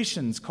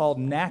secretions called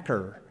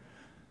nacre.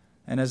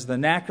 And as the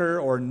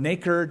nacre or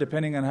nacre,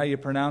 depending on how you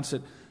pronounce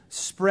it,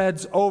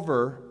 spreads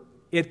over,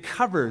 it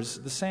covers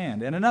the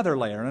sand, and another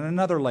layer, and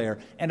another layer,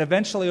 and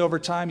eventually over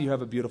time you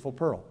have a beautiful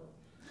pearl.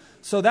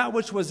 So that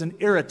which was an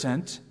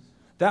irritant,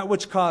 that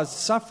which caused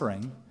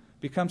suffering,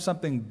 becomes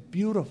something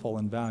beautiful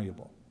and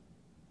valuable.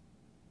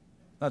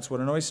 That's what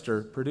an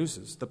oyster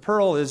produces. The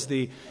pearl is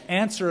the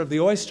answer of the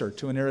oyster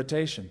to an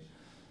irritation,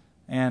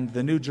 and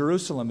the New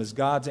Jerusalem is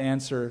God's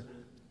answer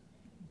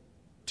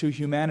to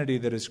humanity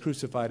that has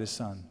crucified His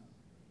Son.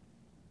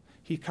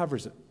 He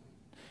covers it.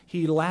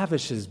 He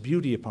lavishes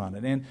beauty upon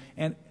it.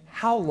 And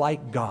how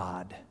like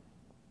God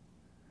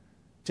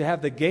to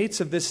have the gates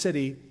of this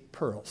city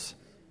pearls.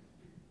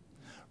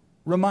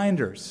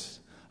 Reminders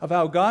of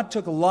how God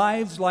took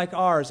lives like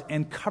ours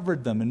and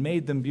covered them and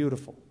made them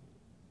beautiful.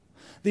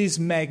 These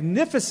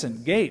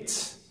magnificent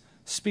gates,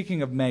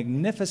 speaking of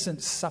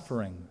magnificent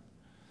suffering,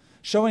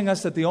 showing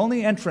us that the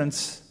only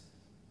entrance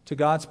to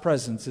God's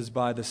presence is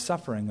by the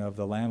suffering of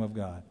the Lamb of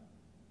God.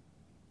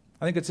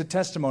 I think it's a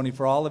testimony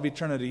for all of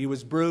eternity. He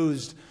was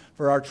bruised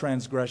for our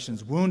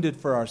transgressions, wounded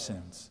for our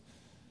sins.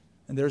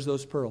 And there's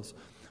those pearls.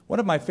 One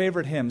of my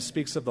favorite hymns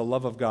speaks of the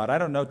love of God. I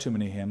don't know too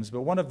many hymns,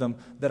 but one of them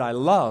that I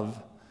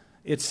love,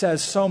 it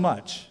says so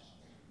much.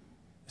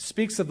 It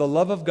speaks of the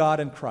love of God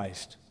in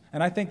Christ.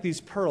 And I think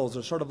these pearls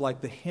are sort of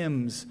like the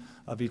hymns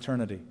of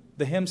eternity.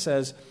 The hymn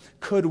says,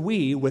 "Could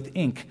we with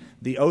ink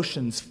the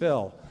oceans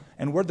fill,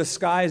 and were the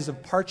skies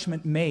of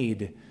parchment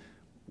made,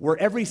 were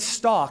every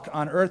stalk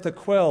on earth a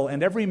quill,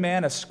 and every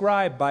man a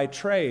scribe by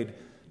trade,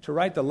 to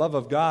write the love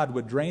of God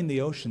would drain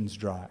the oceans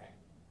dry.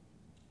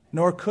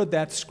 Nor could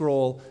that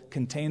scroll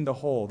contain the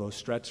whole, though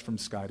stretched from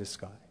sky to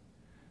sky."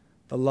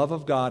 The love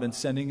of God in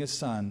sending His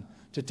Son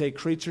to take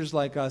creatures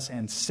like us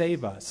and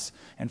save us,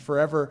 and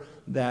forever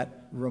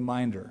that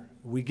reminder.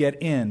 We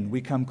get in,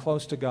 we come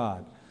close to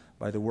God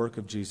by the work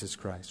of Jesus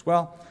Christ.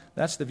 Well,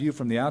 that's the view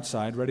from the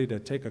outside. Ready to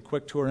take a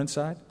quick tour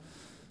inside?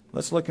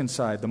 Let's look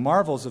inside. The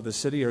marvels of the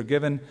city are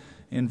given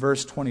in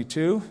verse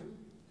 22.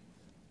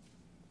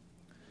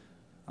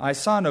 "I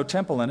saw no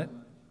temple in it,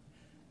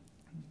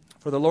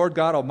 for the Lord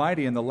God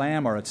Almighty and the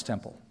Lamb are its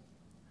temple.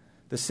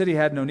 The city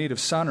had no need of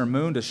sun or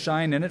moon to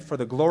shine in it, for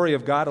the glory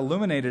of God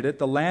illuminated it.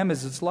 The Lamb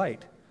is its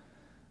light.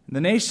 And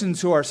the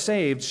nations who are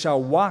saved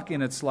shall walk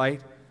in its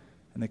light,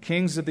 and the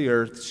kings of the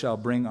earth shall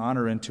bring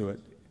honor into it.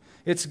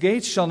 Its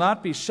gates shall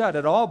not be shut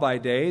at all by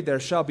day. There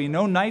shall be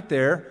no night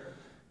there,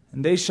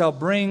 and they shall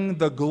bring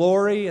the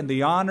glory and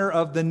the honor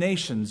of the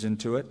nations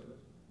into it.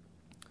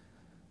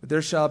 But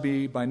there shall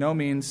be by no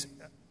means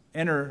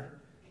enter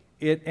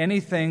it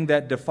anything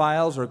that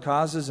defiles or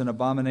causes an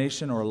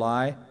abomination or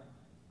lie,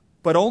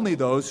 but only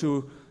those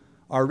who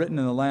are written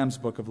in the Lamb's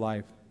book of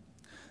life.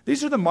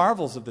 These are the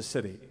marvels of the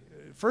city.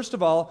 First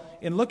of all,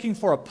 in looking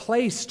for a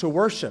place to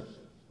worship,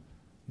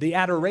 the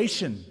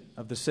adoration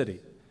of the city.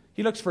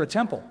 He looks for a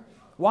temple.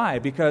 Why?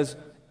 Because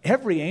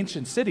every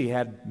ancient city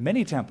had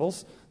many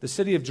temples. The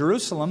city of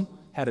Jerusalem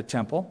had a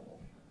temple,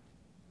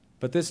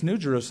 but this New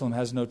Jerusalem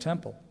has no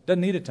temple.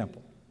 Doesn't need a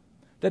temple.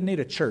 Doesn't need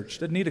a church.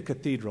 Doesn't need a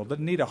cathedral.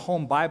 Doesn't need a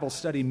home Bible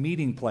study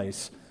meeting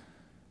place,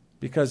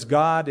 because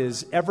God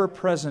is ever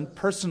present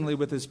personally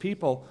with His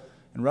people.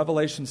 And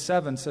Revelation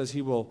 7 says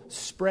He will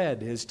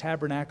spread His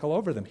tabernacle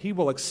over them. He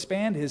will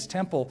expand His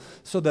temple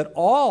so that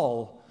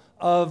all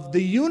of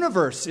the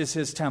universe is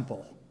His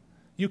temple.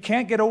 You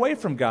can't get away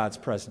from God's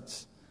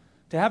presence.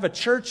 To have a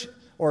church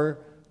or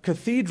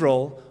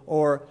cathedral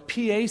or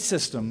PA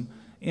system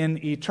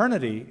in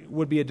eternity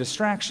would be a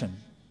distraction.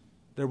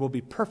 There will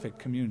be perfect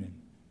communion.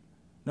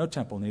 No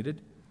temple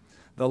needed.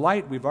 The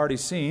light we've already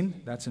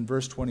seen, that's in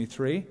verse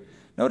 23.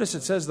 Notice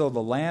it says, though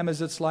the Lamb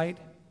is its light.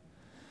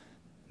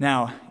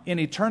 Now, in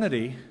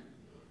eternity,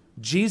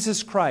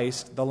 Jesus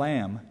Christ, the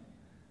Lamb,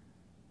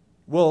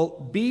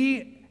 will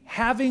be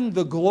having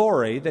the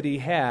glory that He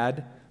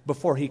had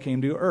before He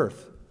came to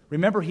earth.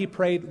 Remember, He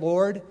prayed,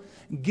 Lord,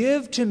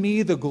 give to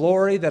me the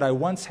glory that I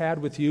once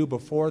had with you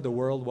before the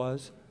world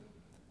was.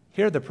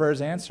 Here the prayer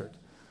is answered.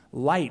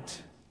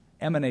 Light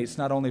emanates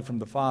not only from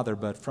the Father,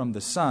 but from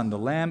the Son. The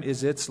Lamb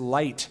is its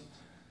light.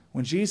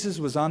 When Jesus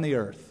was on the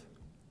earth,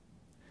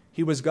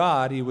 He was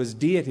God, He was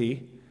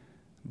deity,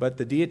 but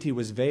the deity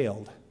was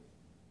veiled.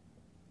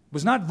 It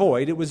was not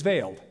void, it was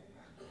veiled.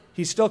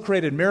 He still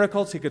created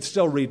miracles, He could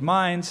still read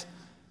minds,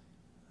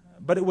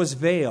 but it was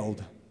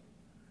veiled.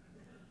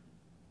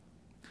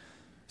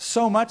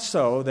 So much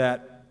so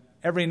that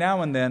every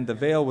now and then the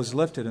veil was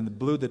lifted and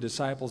blew the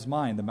disciples'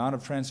 mind. The Mount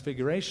of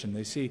Transfiguration,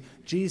 they see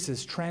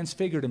Jesus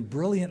transfigured in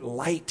brilliant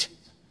light,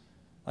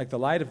 like the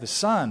light of the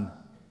sun,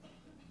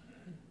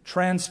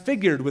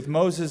 transfigured with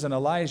Moses and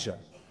Elijah.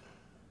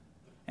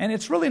 And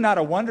it's really not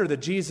a wonder that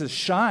Jesus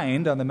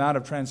shined on the Mount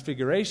of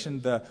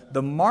Transfiguration.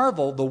 The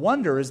marvel, the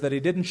wonder is that He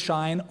didn't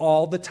shine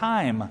all the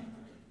time,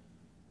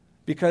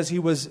 because He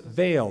was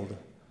veiled.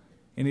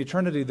 In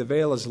eternity, the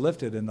veil is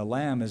lifted, and the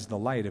Lamb is the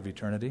light of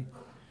eternity.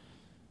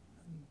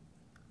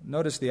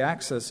 Notice the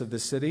access of the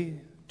city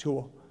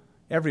to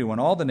everyone,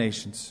 all the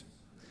nations.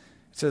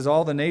 It says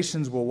all the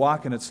nations will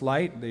walk in its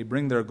light. They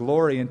bring their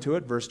glory into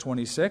it, verse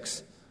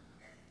 26.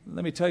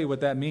 Let me tell you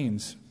what that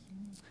means.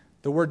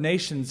 The word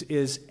nations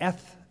is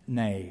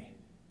ethne,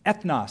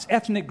 ethnos,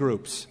 ethnic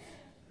groups.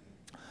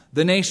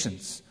 The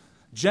nations,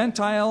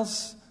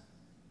 Gentiles,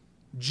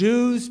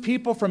 Jews,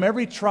 people from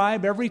every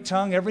tribe, every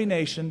tongue, every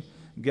nation,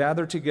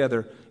 gather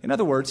together. In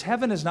other words,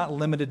 heaven is not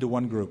limited to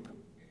one group.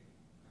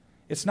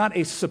 It's not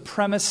a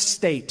supremacist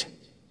state.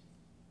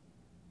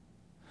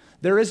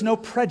 There is no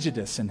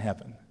prejudice in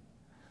heaven.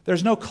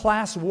 There's no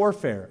class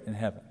warfare in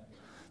heaven.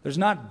 There's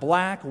not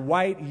black,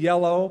 white,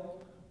 yellow,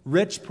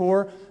 rich,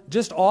 poor.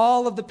 Just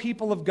all of the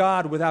people of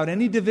God without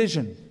any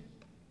division.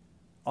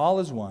 All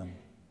is one.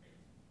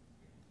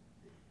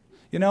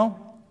 You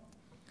know,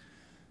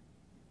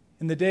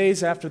 in the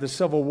days after the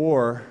Civil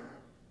War,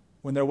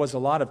 when there was a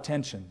lot of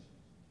tension,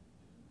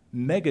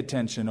 mega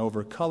tension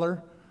over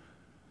color,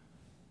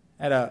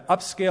 at an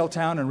upscale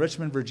town in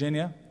Richmond,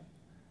 Virginia,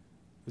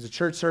 it was a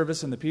church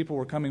service, and the people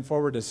were coming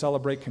forward to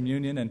celebrate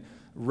communion, and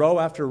row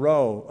after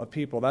row of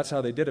people, that's how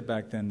they did it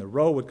back then. The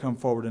row would come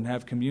forward and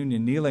have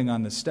communion, kneeling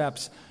on the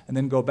steps, and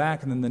then go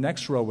back, and then the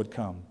next row would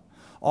come.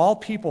 All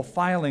people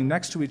filing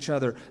next to each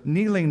other,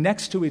 kneeling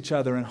next to each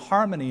other in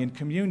harmony and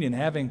communion,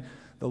 having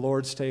the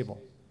Lord's table.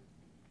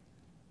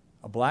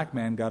 A black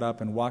man got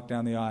up and walked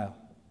down the aisle,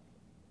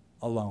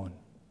 alone.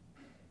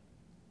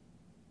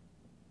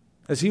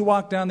 As he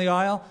walked down the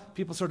aisle,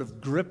 people sort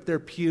of gripped their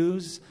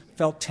pews,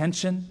 felt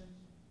tension.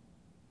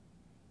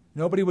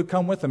 Nobody would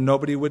come with him.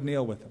 Nobody would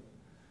kneel with him.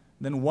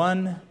 Then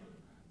one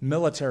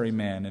military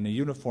man in a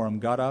uniform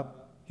got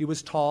up. He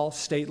was tall,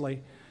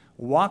 stately,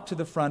 walked to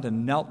the front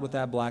and knelt with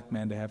that black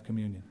man to have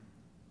communion.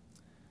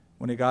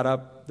 When he got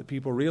up, the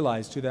people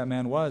realized who that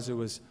man was. It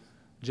was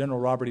General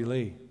Robert E.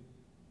 Lee.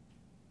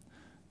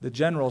 The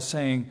general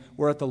saying,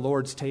 we're at the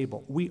Lord's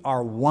table. We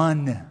are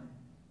one.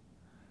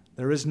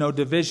 There is no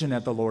division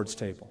at the Lord's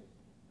table.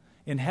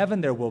 In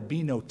heaven, there will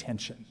be no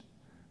tension.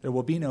 There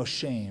will be no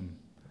shame.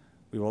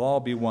 We will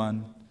all be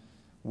one,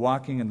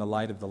 walking in the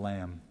light of the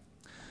Lamb.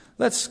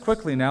 Let's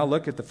quickly now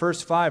look at the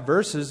first 5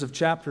 verses of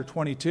chapter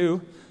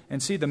 22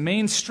 and see the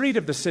main street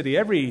of the city.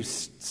 Every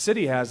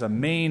city has a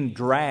main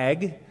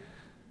drag,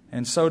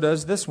 and so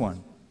does this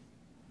one.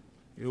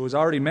 It was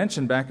already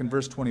mentioned back in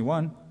verse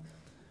 21.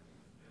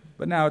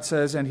 But now it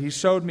says, and he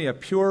showed me a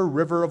pure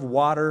river of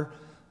water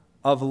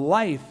of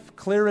life,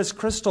 clear as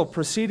crystal,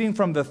 proceeding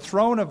from the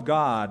throne of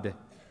God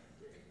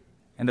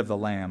and of the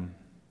Lamb.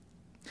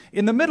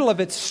 In the middle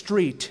of its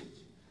street,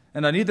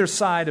 and on either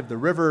side of the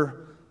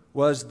river,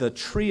 was the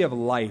tree of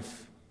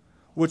life,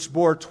 which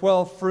bore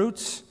 12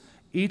 fruits,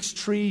 each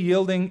tree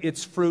yielding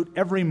its fruit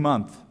every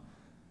month.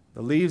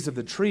 The leaves of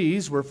the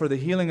trees were for the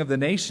healing of the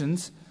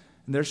nations,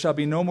 and there shall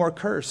be no more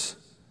curse.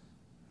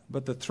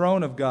 But the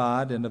throne of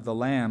God and of the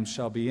Lamb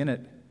shall be in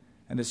it,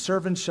 and his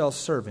servants shall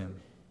serve him.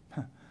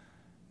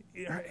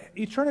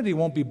 Eternity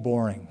won't be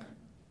boring.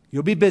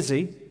 You'll be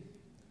busy.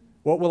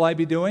 What will I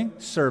be doing?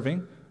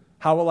 Serving.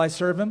 How will I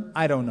serve him?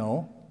 I don't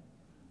know.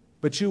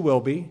 But you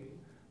will be.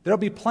 There'll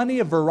be plenty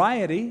of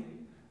variety.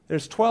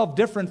 There's 12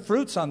 different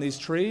fruits on these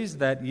trees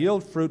that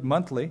yield fruit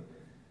monthly.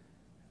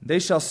 They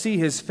shall see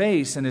his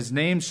face, and his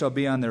name shall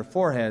be on their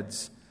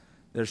foreheads.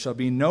 There shall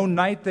be no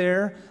night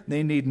there.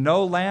 They need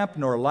no lamp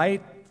nor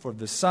light for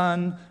the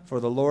sun, for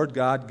the Lord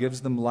God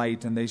gives them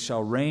light, and they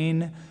shall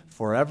reign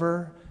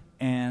forever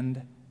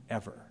and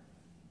ever.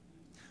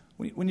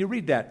 When you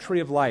read that,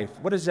 tree of life,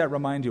 what does that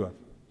remind you of?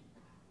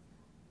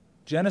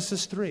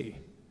 Genesis 3.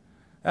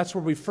 That's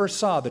where we first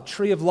saw the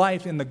tree of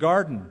life in the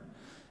garden.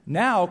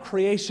 Now,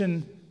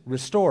 creation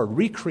restored,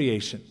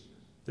 recreation.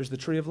 There's the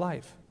tree of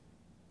life.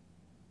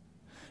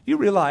 You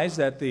realize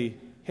that the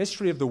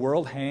history of the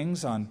world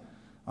hangs on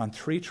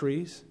 3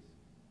 trees?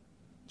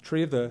 The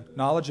tree of the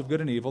knowledge of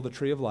good and evil, the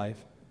tree of life,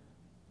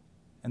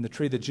 and the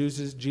tree that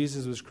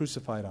Jesus was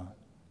crucified on.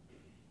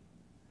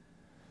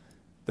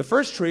 The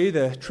first tree,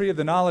 the tree of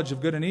the knowledge of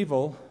good and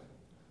evil,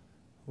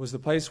 was the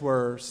place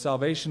where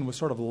salvation was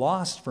sort of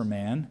lost for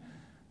man,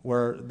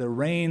 where the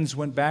reins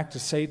went back to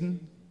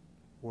Satan,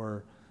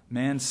 where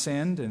man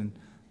sinned, and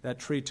that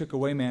tree took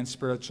away man's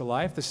spiritual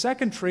life. The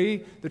second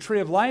tree, the tree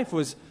of life,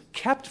 was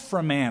kept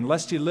from man,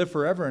 lest he live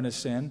forever in his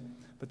sin.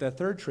 But that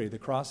third tree, the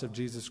cross of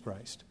Jesus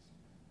Christ,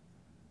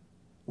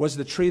 was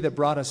the tree that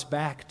brought us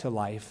back to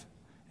life.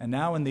 And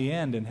now in the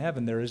end, in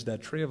heaven, there is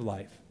that tree of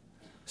life,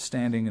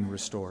 standing and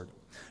restored.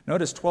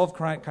 Notice 12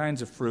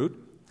 kinds of fruit,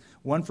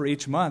 one for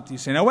each month. You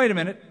say, now wait a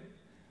minute.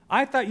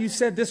 I thought you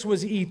said this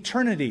was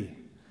eternity,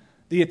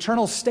 the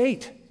eternal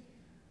state.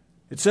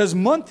 It says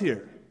month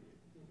here.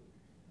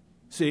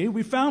 See,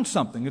 we found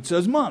something. It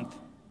says month.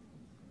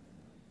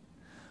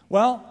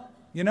 Well,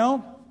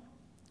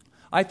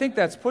 I think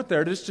that's put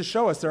there just to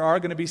show us there are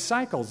going to be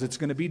cycles. It's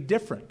going to be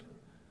different.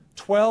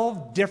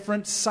 12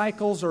 different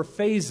cycles or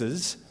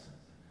phases,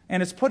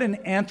 and it's put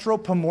in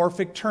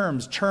anthropomorphic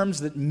terms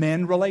that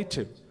men relate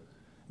to.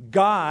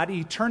 God,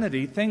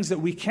 eternity, things that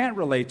we can't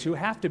relate to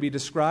have to be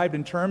described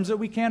in terms that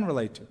we can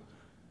relate to.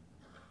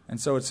 And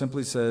so it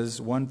simply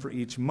says one for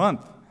each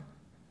month.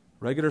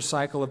 Regular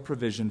cycle of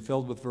provision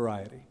filled with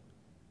variety.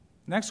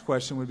 Next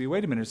question would be,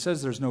 wait a minute, it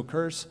says there's no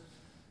curse.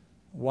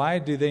 Why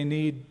do they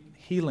need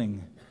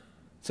healing?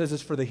 It says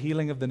it's for the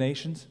healing of the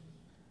nations.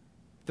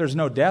 If there's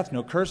no death,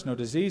 no curse, no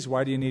disease,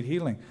 why do you need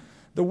healing?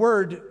 The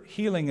word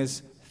healing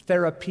is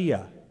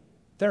therapia,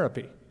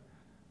 therapy.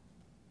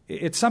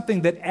 It's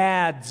something that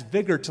adds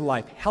vigor to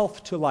life,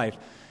 health to life.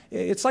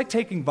 It's like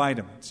taking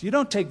vitamins. You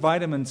don't take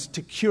vitamins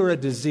to cure a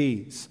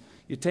disease.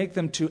 You take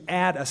them to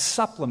add a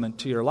supplement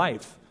to your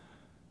life,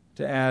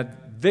 to add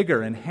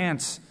vigor,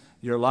 enhance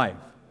your life.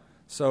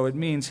 So it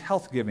means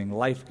health-giving,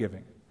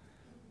 life-giving.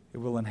 It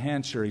will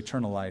enhance your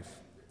eternal life.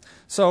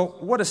 So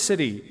what a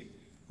city.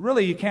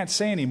 Really, you can't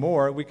say any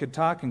more. We could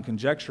talk and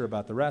conjecture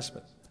about the rest,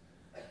 but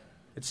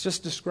it's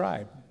just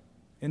described,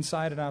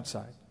 inside and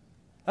outside.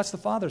 That's the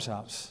Father's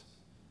house.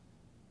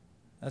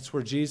 That's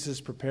where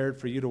Jesus prepared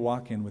for you to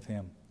walk in with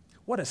him.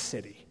 What a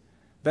city.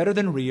 Better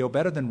than Rio,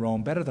 better than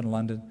Rome, better than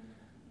London,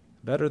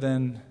 better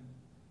than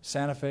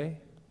Santa Fe,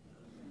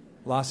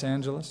 Los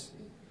Angeles.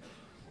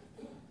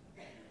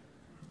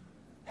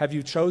 Have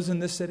you chosen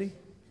this city?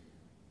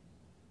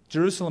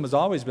 Jerusalem has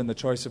always been the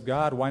choice of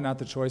God. Why not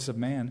the choice of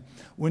man?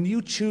 When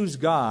you choose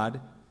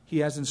God, he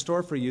has in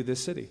store for you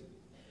this city.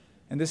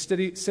 And this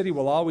city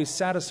will always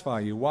satisfy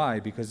you. Why?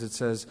 Because it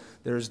says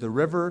there's the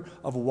river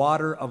of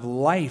water of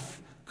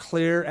life,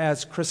 clear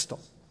as crystal.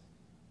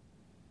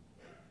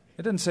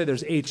 It doesn't say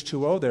there's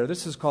H2O there.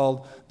 This is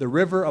called the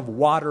river of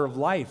water of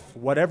life,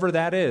 whatever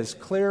that is,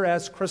 clear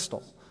as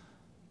crystal,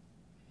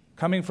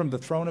 coming from the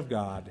throne of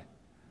God.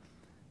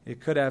 It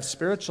could have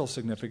spiritual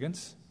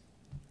significance.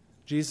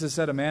 Jesus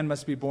said a man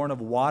must be born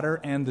of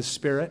water and the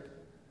Spirit.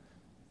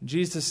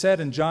 Jesus said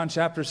in John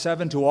chapter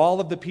 7 to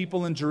all of the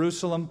people in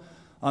Jerusalem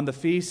on the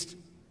feast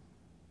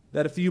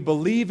that if you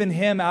believe in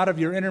him, out of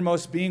your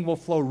innermost being will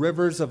flow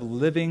rivers of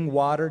living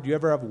water. Do you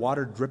ever have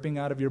water dripping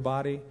out of your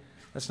body?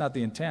 That's not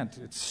the intent.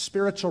 It's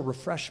spiritual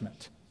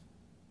refreshment.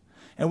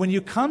 And when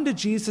you come to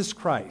Jesus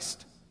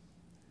Christ,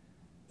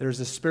 there's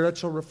a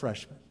spiritual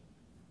refreshment,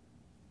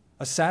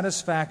 a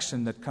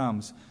satisfaction that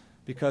comes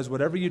because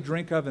whatever you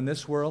drink of in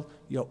this world,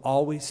 you'll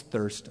always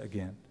thirst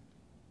again.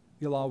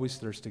 You'll always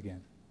thirst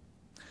again.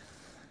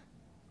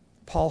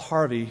 Paul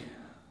Harvey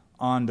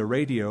on the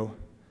radio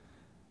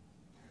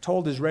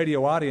told his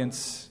radio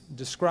audience,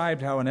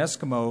 described how an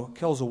Eskimo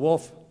kills a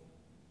wolf.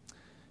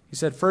 He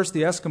said, first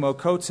the Eskimo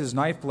coats his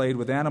knife blade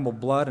with animal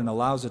blood and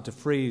allows it to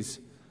freeze.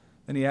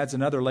 Then he adds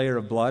another layer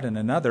of blood and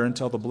another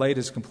until the blade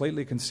is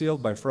completely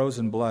concealed by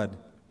frozen blood.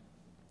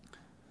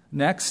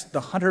 Next,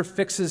 the hunter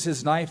fixes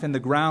his knife in the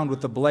ground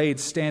with the blade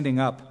standing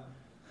up.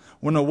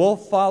 When a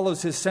wolf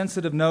follows his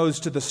sensitive nose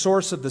to the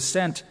source of the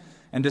scent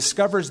and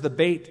discovers the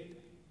bait,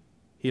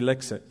 he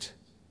licks it,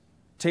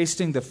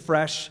 tasting the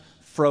fresh,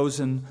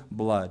 frozen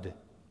blood.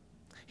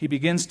 He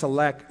begins to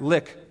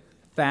lick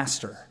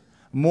faster,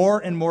 more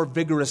and more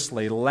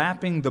vigorously,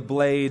 lapping the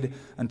blade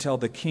until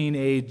the keen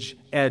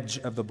edge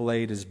of the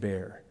blade is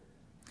bare.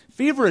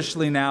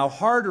 Feverishly now,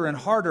 harder and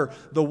harder,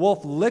 the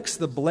wolf licks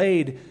the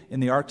blade in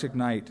the Arctic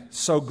night.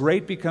 So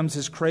great becomes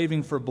his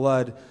craving for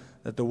blood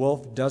that the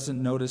wolf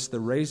doesn't notice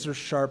the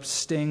razor-sharp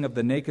sting of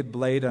the naked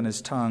blade on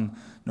his tongue,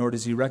 nor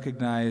does he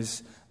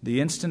recognize the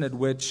instant at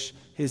which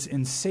his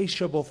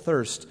insatiable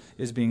thirst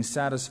is being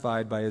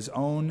satisfied by his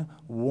own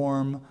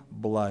warm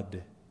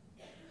blood.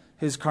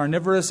 His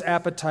carnivorous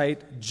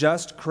appetite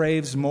just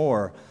craves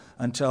more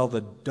until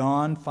the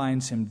dawn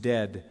finds him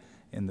dead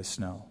in the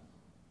snow.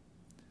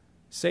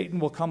 Satan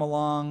will come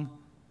along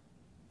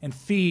and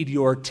feed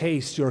your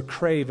taste, your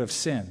crave of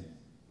sin.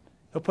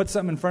 He'll put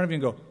something in front of you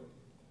and go,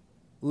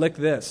 lick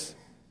this.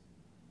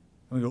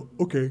 And we go,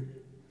 okay.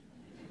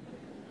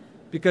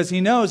 Because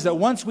he knows that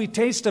once we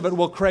taste of it,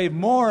 we'll crave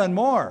more and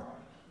more.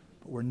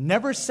 But we're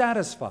never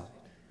satisfied.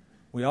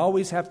 We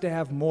always have to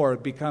have more.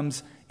 It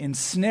becomes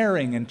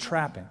ensnaring and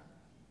trapping.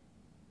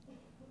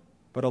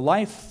 But a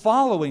life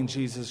following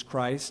Jesus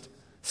Christ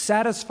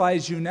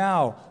satisfies you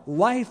now.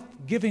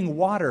 Life-giving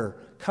water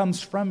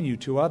comes from you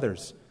to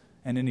others.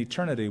 And in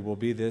eternity will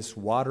be this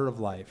water of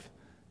life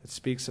that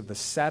speaks of the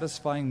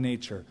satisfying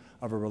nature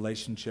of a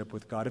relationship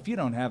with God. If you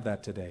don't have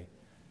that today,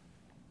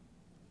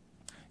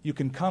 you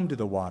can come to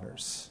the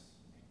waters.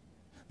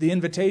 The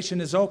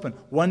invitation is open.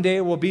 One day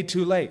it will be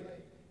too late,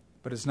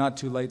 but it's not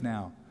too late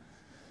now.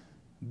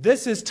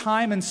 This is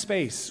time and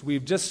space.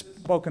 We've just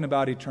spoken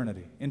about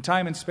eternity. In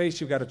time and space,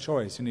 you've got a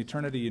choice. In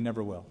eternity, you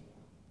never will.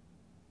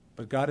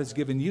 But God has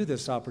given you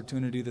this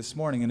opportunity this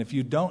morning. And if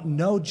you don't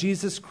know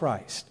Jesus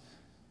Christ,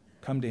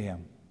 come to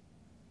Him.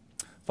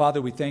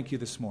 Father, we thank you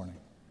this morning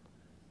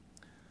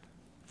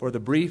for the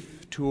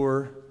brief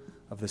tour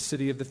of the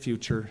city of the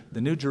future,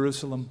 the New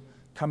Jerusalem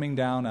coming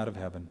down out of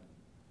heaven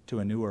to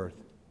a new earth.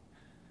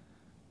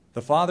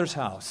 The Father's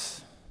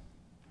house,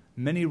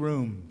 many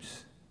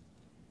rooms,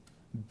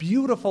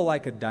 beautiful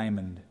like a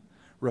diamond,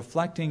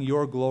 reflecting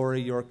your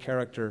glory, your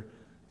character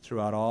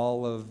throughout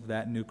all of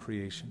that new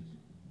creation.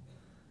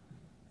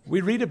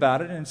 We read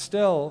about it, and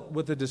still,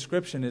 with the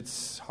description,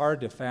 it's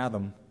hard to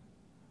fathom.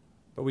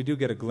 But we do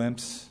get a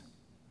glimpse,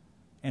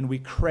 and we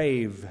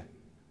crave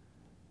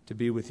to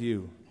be with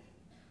you.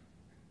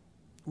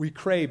 We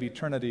crave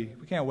eternity.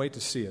 We can't wait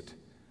to see it.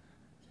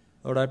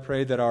 Lord, I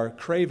pray that our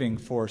craving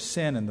for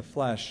sin and the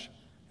flesh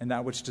and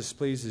that which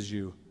displeases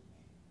you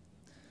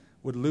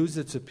would lose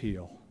its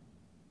appeal,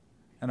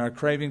 and our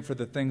craving for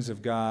the things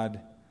of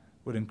God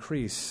would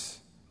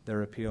increase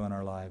their appeal in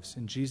our lives.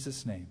 In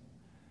Jesus' name,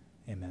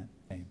 amen.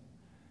 Amen.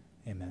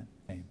 Amen.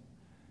 Amen.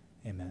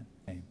 Amen.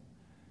 Amen.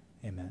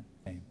 Amen.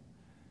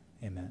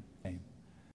 Amen. Amen.